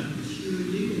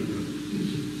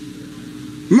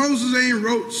 Moses ain't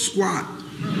wrote squat.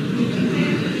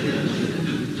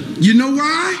 You know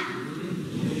why?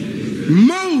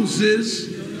 Moses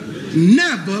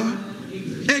never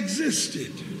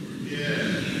existed.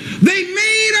 They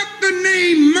made up the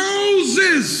name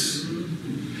Moses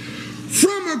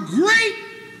from a great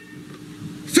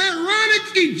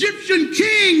pharaonic Egyptian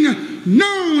king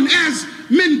known as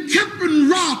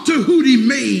Menkapen-Ra-Tahuti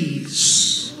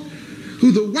Mase,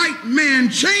 who the white man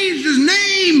changed his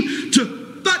name to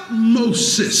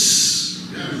Thutmose.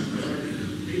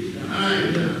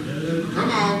 Come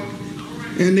on.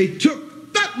 And they took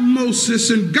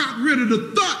Thutmose and got rid of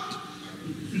the Thut.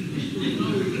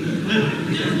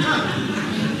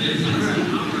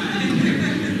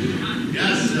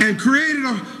 And created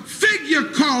a figure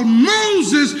called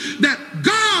Moses that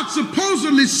God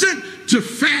supposedly sent to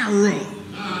Pharaoh.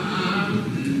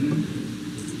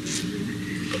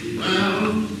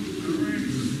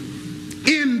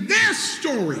 In their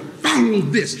story, follow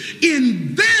this,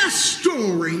 in their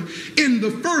story, in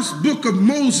the first book of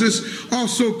Moses,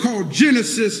 also called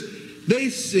Genesis, they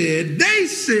said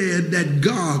that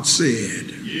God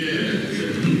said.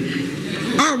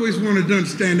 I always wanted to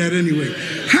understand that anyway.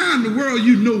 How in the world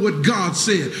you know what God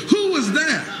said? Who was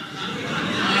there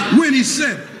when he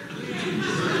said it?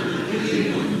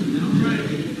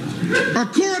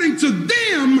 According to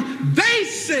them, they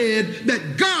said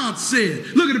that God said.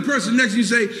 Look at the person next to you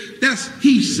and say, that's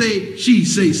he say, she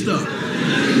say stuff.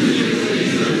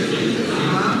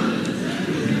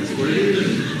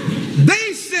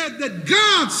 They said that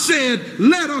God said,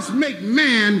 let us make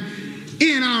man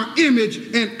in our image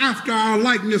and after our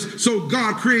likeness. So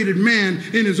God created man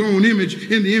in his own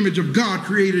image. In the image of God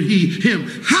created he him.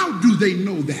 How do they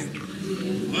know that?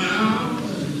 Wow.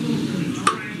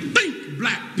 Think,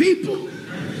 black people.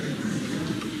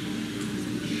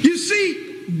 You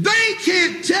see, they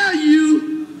can't tell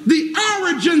you the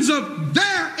origins of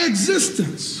their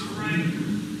existence.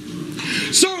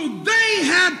 So they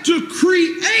had to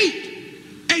create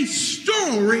a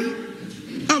story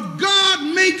of God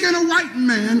making a white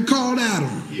man called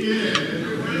Adam.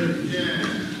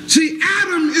 See,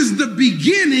 Adam is the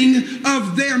beginning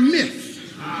of their myth.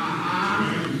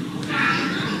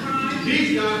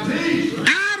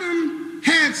 Adam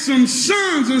had some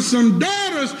sons and some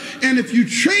daughters, and if you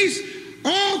trace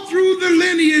all through the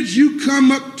lineage, you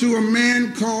come up to a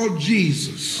man called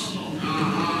Jesus.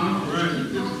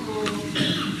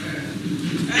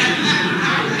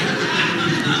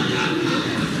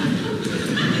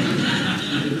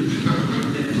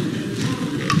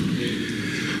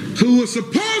 Who was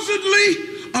supposedly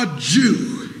a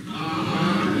Jew.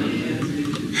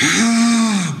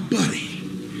 Buddy.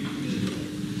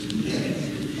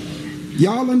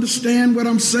 Y'all understand what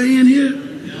I'm saying here?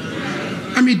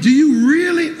 I mean, do you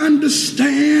really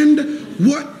understand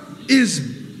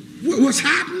what's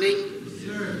happening?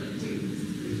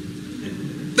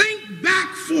 Think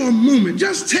back for a moment.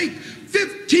 Just take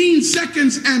 15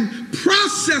 seconds and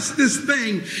process this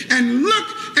thing and look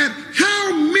at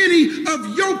how many many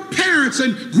of your parents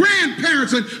and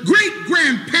grandparents and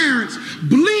great-grandparents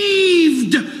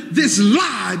believed this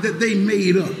lie that they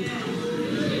made up.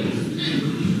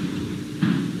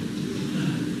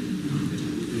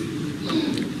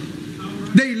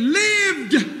 They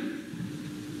lived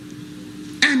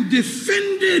and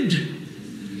defended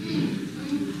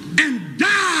and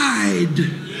died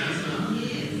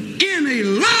in a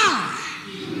lie.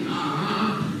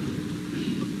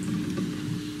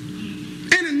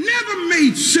 And it never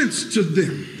made sense to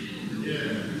them.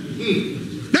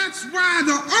 That's why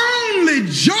the only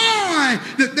joy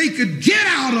that they could get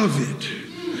out of it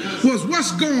was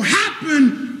what's going to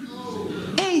happen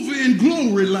over in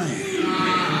glory land.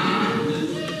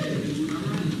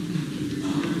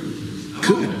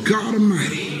 Good God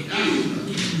Almighty.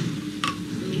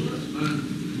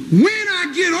 When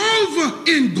I get over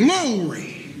in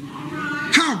glory,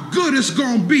 how good it's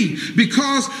going to be,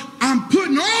 because I'm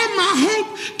putting all my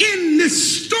hope in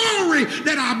this story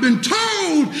that I've been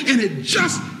told, and it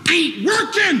just ain't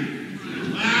working.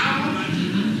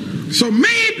 So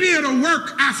maybe it'll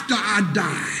work after I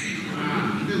die.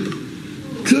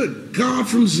 Good God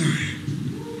from Zion.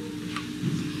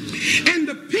 And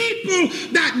the people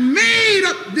that made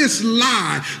up this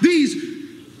lie, these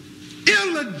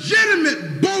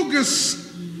illegitimate, bogus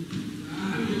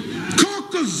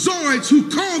Caucasoids who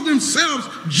call themselves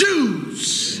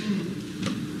Jews,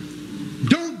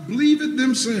 don't believe it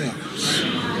themselves.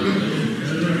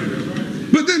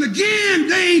 But then again,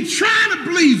 they ain't trying to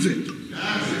believe it.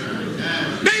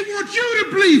 They want you to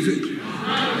believe it.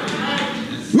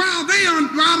 While they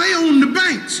own the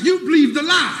banks, you believe the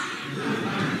lie.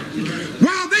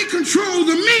 While they control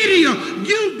the media,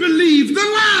 you believe the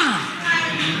lie.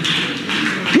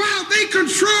 While they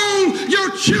control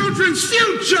your children's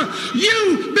future,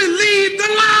 you believe the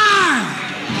lie.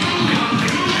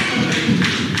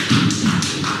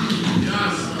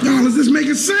 Y'all, is this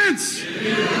making sense?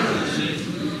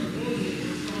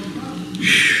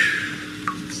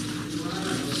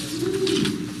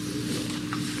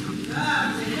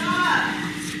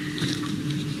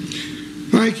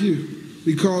 Thank you,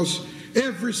 because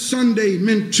every Sunday,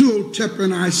 Mentuo Tep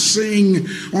and I sing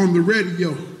on the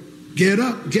radio, get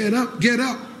up, get up, get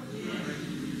up.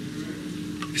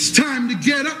 It's time to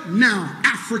get up now,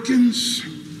 Africans.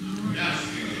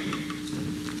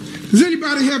 Does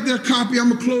anybody have their copy? I'm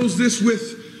going to close this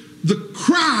with the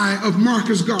cry of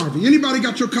Marcus Garvey. Anybody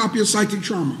got your copy of Psychic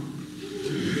Trauma?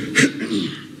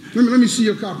 let me see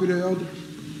your copy there, Elder.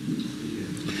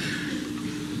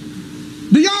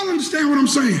 Do y'all understand what I'm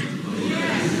saying?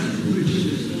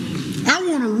 I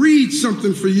want to read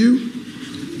something for you.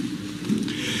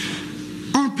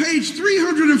 On page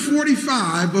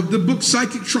 345 of the book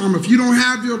Psychic Trauma, if you don't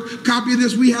have your copy of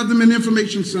this, we have them in the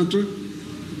Information Center.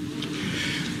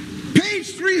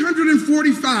 Page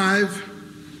 345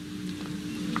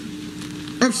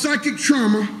 of Psychic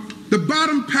Trauma, the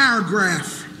bottom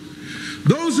paragraph.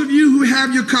 Those of you who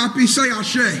have your copy, say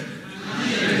Ashe.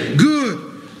 Ashe. Good.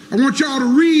 I want y'all to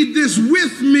read this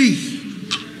with me.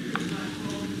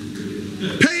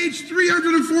 Page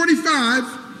 345,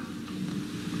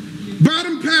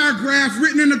 bottom paragraph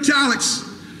written in italics.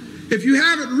 If you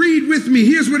have it, read with me.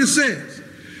 Here's what it says.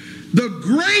 The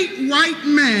great white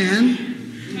man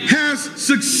has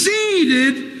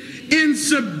succeeded in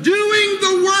subduing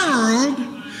the world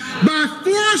by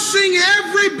forcing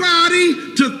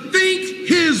everybody to think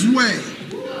his way.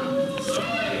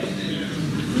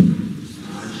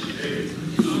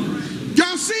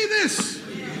 Y'all see this?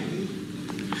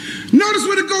 Notice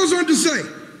what it goes on to say.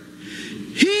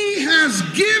 He has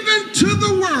given to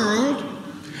the world,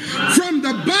 from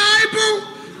the Bible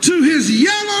to his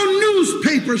yellow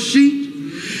newspaper sheet,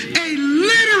 a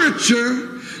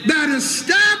literature that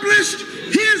established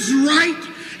his right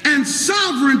and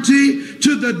sovereignty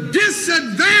to the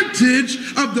disadvantage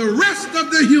of the rest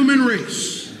of the human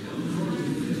race.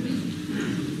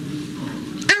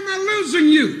 Am I losing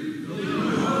you?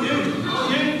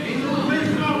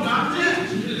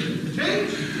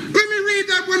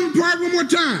 One part one more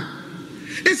time.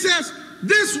 It says,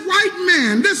 this white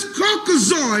man, this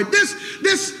Caucasoid, this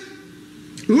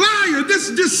liar,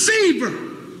 this deceiver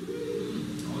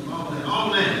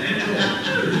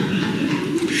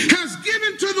has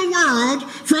given to the world,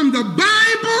 from the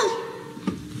Bible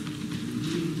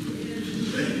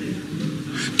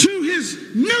to his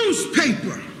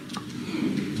newspaper,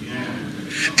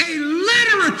 a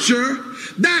literature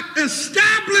that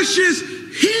establishes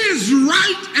his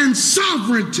right and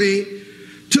sovereignty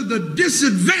to the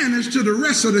disadvantage to the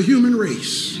rest of the human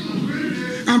race.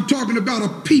 I'm talking about a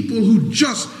people who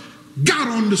just got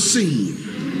on the scene.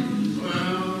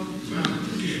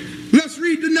 Let's read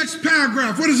read the next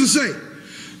paragraph. What does it say?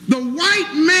 The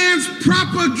white man's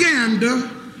propaganda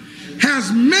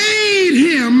has made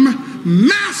him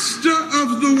master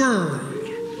of the world.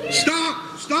 Stop.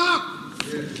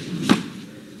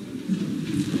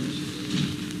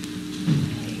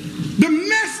 The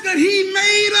mess that he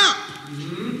made up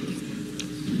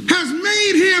has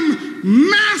made him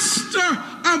master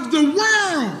of the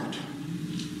world.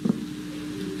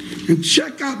 And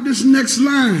check out this next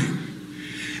line.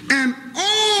 And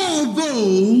all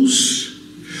those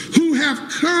who have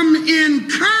come in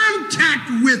contact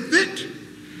with it,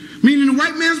 meaning the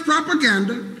white man's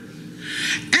propaganda,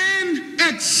 and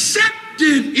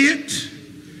accepted it,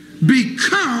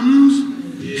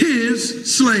 becomes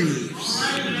his slaves.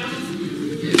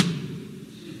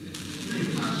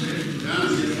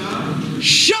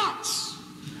 Shots.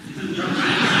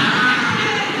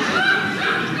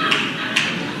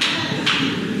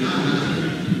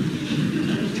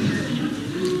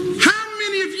 How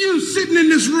many of you sitting in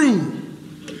this room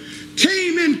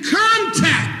came in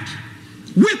contact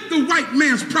with the white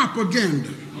man's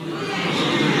propaganda?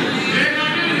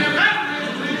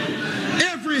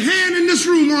 Every hand in this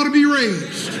room ought to be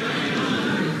raised.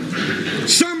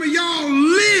 Some of y'all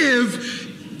live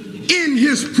in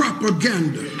his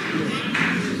propaganda.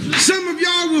 Some of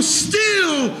y'all will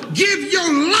still give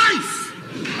your life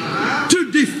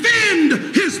to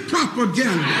defend his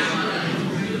propaganda.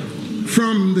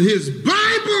 From his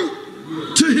Bible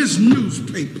to his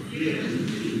newspaper.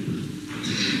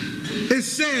 It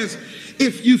says,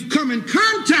 if you've come in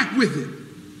contact with it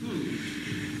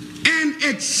and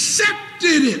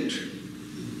accepted it,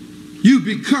 you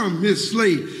become his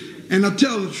slave. And I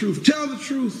tell the truth, tell the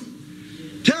truth.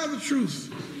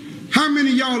 How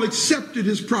many of y'all accepted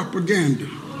his propaganda?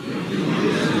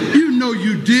 You know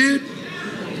you did.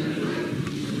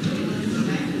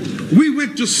 We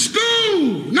went to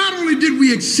school. Not only did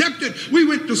we accept it, we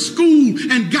went to school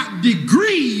and got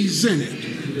degrees in it.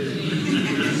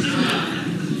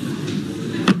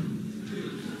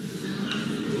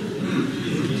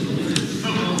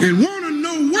 And want to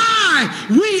know why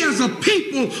we as a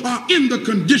people are in the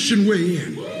condition we're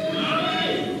in.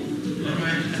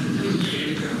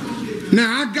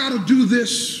 Now, I got to do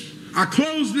this. I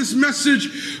close this message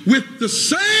with the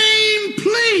same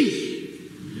plea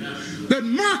that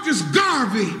Marcus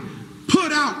Garvey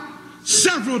put out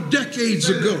several decades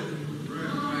ago.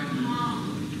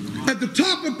 At the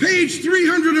top of page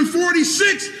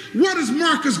 346, what does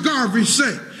Marcus Garvey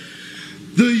say?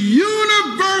 The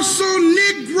Universal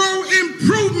Negro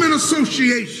Improvement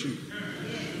Association.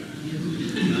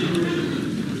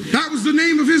 That was the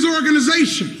name of his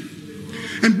organization.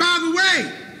 And by the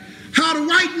way, how the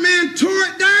white man tore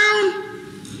it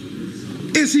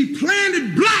down is he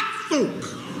planted black folk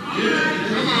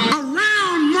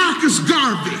around Marcus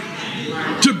Garvey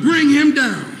to bring him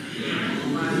down.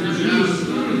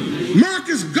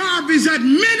 Marcus Garvey's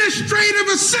administrative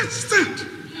assistant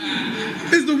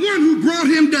is the one who brought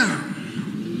him down.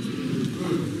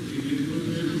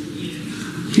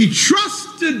 He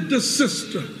trusted the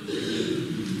sister,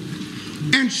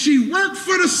 and she worked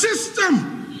for the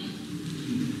system.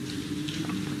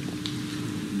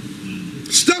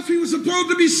 Stuff he was supposed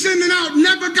to be sending out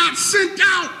never got sent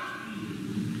out.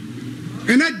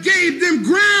 And that gave them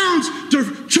grounds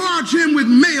to charge him with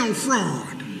mail fraud.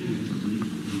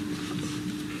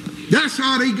 That's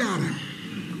how they got him.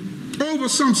 Over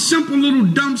some simple little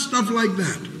dumb stuff like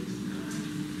that.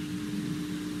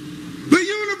 The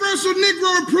Universal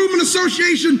Negro Improvement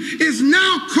Association is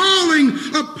now calling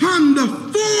upon the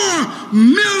 4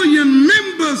 million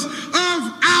members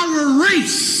of our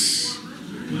race.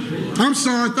 I'm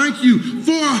sorry, thank you.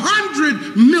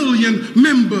 400 million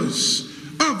members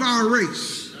of our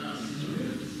race.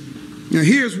 Now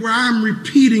here's where I'm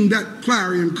repeating that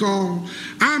clarion call.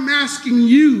 I'm asking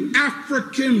you,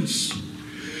 Africans,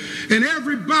 and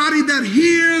everybody that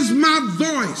hears my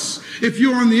voice, if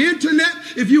you're on the internet,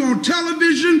 if you're on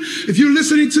television, if you're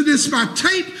listening to this by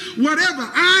tape,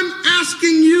 whatever, I'm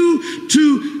asking you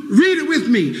to read it with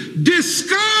me.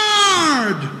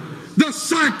 Discard the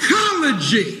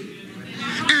psychology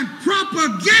and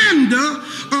propaganda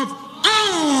of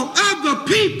all other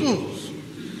peoples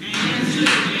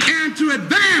and to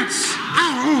advance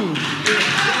our own.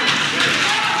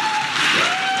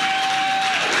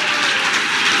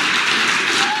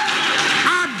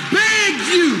 I beg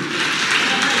you,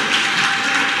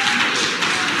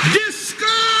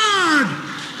 discard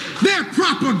their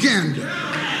propaganda.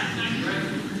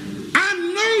 I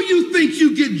know you think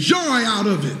you get joy out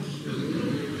of it.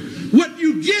 What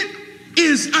you get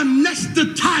is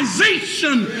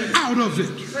anesthetization out of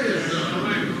it.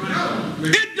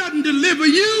 It doesn't deliver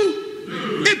you.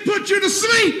 It put you to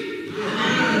sleep.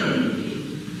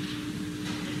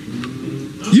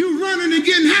 You running and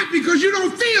getting happy because you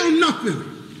don't feel nothing.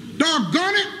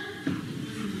 Doggone it.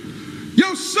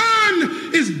 Your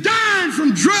son is dying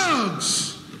from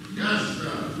drugs.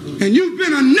 And you've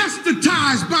been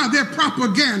anesthetized by their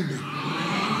propaganda.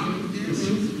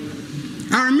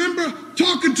 I remember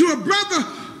talking to a brother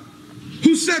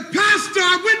who said, Pastor,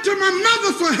 I went to my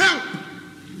mother for help,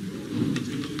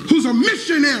 who's a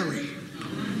missionary.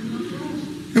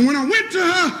 And when I went to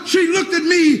her, she looked at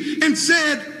me and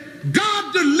said,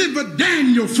 God delivered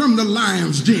Daniel from the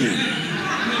lion's den.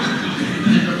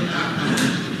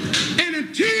 And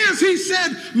in tears he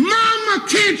said, Mama,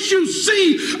 can't you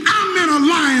see I'm in a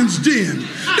lion's den?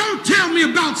 Don't tell me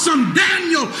about some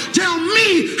Daniel. Tell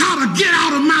me how to get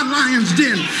out of my lion's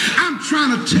den. I'm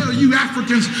trying to tell you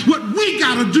Africans what we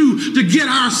got to do to get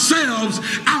ourselves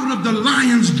out of the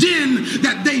lion's den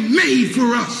that they made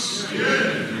for us.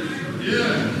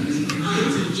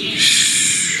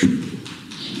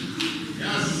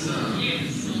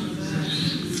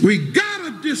 We got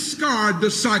to discard the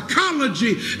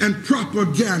psychology and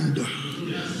propaganda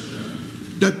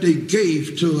that they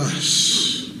gave to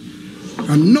us.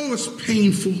 I know it's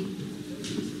painful.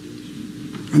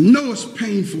 I know it's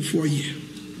painful for you.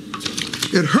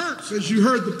 It hurts, as you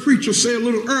heard the preacher say a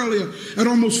little earlier, at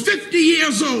almost 50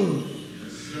 years old,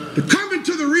 to come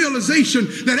into the realization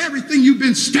that everything you've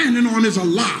been standing on is a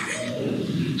lie.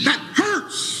 That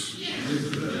hurts.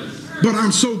 But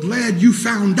I'm so glad you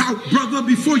found out, brother,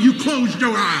 before you closed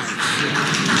your eyes.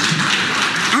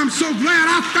 I'm so glad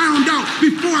I found out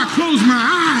before I closed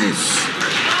my eyes.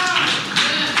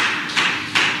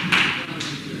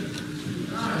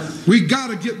 We got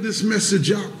to get this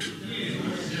message out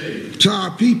to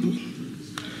our people.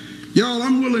 Y'all,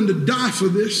 I'm willing to die for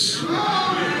this.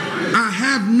 I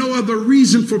have no other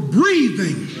reason for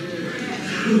breathing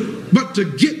but to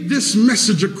get this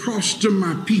message across to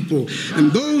my people.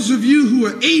 And those of you who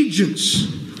are agents,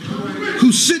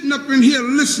 who's sitting up in here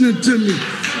listening to me,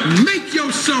 make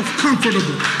yourself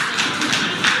comfortable.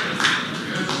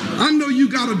 I know you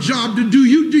got a job to do.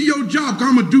 You do your job,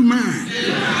 I'm going to do mine.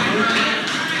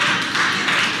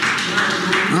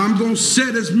 I'm going to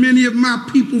set as many of my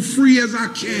people free as I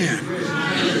can.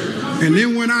 And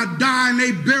then when I die and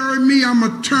they bury me, I'm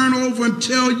going to turn over and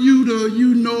tell you to,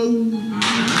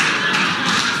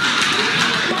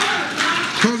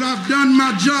 because I've done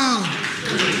my job.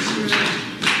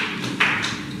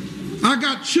 I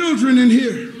got children in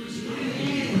here.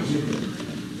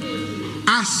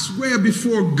 I swear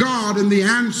before God and the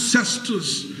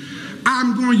ancestors,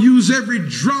 I'm going to use every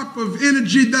drop of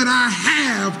energy that I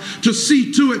have to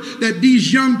see to it that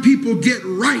these young people get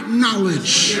right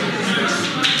knowledge.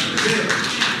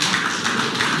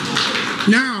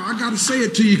 Now, I got to say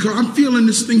it to you because I'm feeling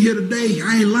this thing here today.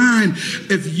 I ain't lying.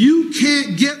 If you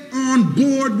can't get on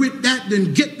board with that,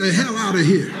 then get the hell out of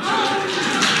here.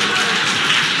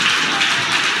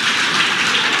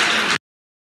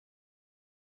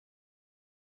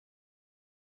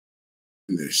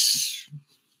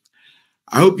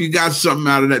 I hope you got something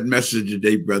out of that message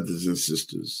today, brothers and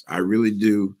sisters. I really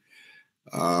do.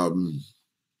 I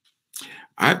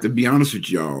have to be honest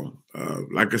with y'all.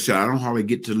 Like I said, I don't hardly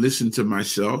get to listen to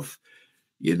myself,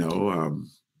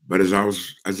 but as I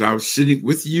was sitting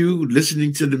with you,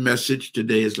 listening to the message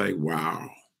today, it's like, wow.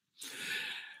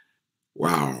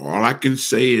 All I can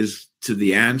say is to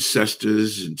the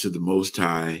ancestors and to the Most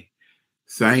High,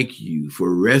 thank you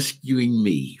for rescuing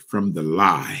me from the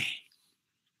lie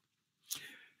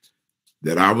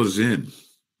that I was in.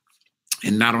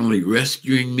 And not only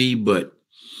rescuing me, but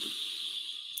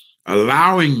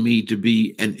allowing me to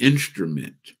be an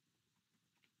instrument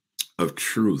of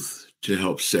truth to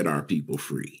help set our people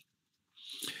free.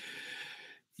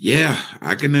 Yeah,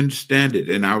 I can understand it.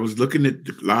 And I was looking at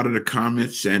a lot of the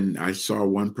comments and I saw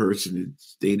one person that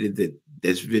stated that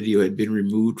this video had been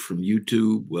removed from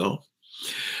YouTube. Well,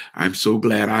 I'm so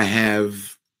glad I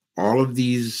have all of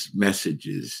these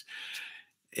messages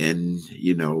and,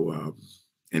 in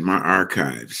my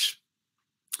archives.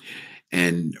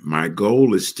 And my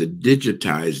goal is to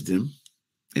digitize them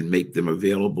and make them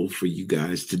available for you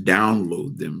guys to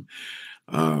download them.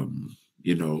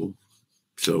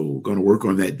 So we're going to work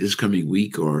on that this coming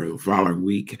week or the following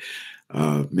week.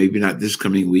 Maybe not this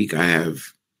coming week. I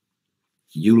have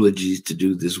eulogies to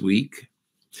do this week.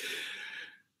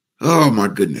 Oh my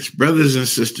goodness, brothers and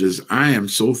sisters, I am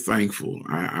so thankful.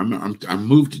 I'm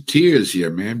moved to tears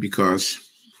here, man, because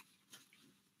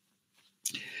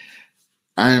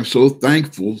I am so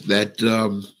thankful that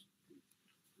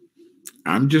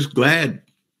I'm just glad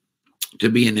to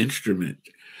be an instrument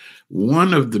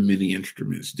one of the many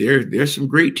instruments. There's some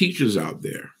great teachers out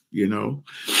there, you know,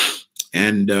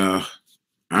 and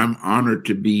I'm honored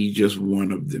to be just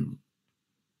one of them,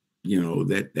 you know,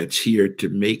 that's here to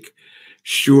make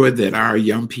sure that our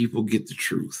young people get the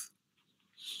truth.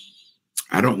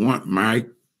 I don't want my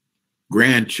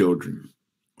grandchildren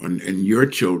and your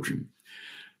children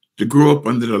to grow up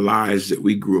under the lies that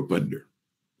we grew up under,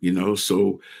 you know.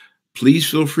 So please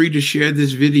feel free to share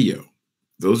this video.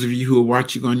 Those of you who are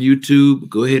watching on YouTube,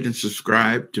 go ahead and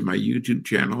subscribe to my YouTube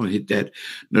channel and hit that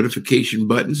notification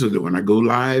button so that when I go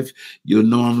live, you'll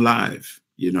know I'm live,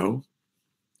 you know.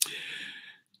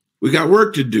 We got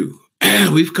work to do.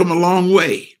 We've come a long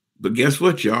way. But guess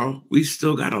what, y'all? We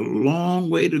still got a long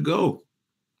way to go.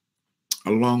 A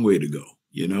long way to go,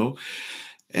 you know.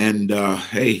 And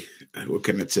hey, what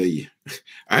can I tell you?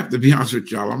 I have to be honest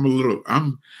with y'all.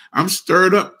 I'm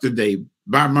stirred up today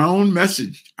by my own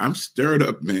message. I'm stirred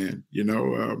up, man. You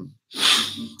know,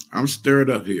 I'm stirred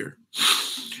up here.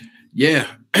 Yeah.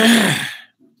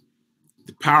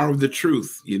 The power of the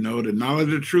truth, you know, the knowledge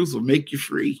of the truth will make you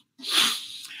free.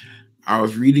 I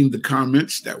was reading the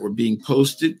comments that were being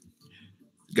posted.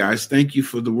 Guys, thank you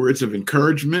for the words of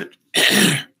encouragement.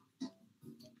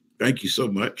 Thank you so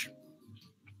much.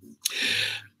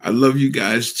 I love you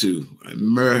guys too. I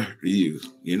admire you,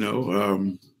 you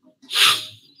know.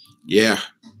 Yeah,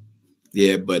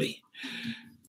 buddy.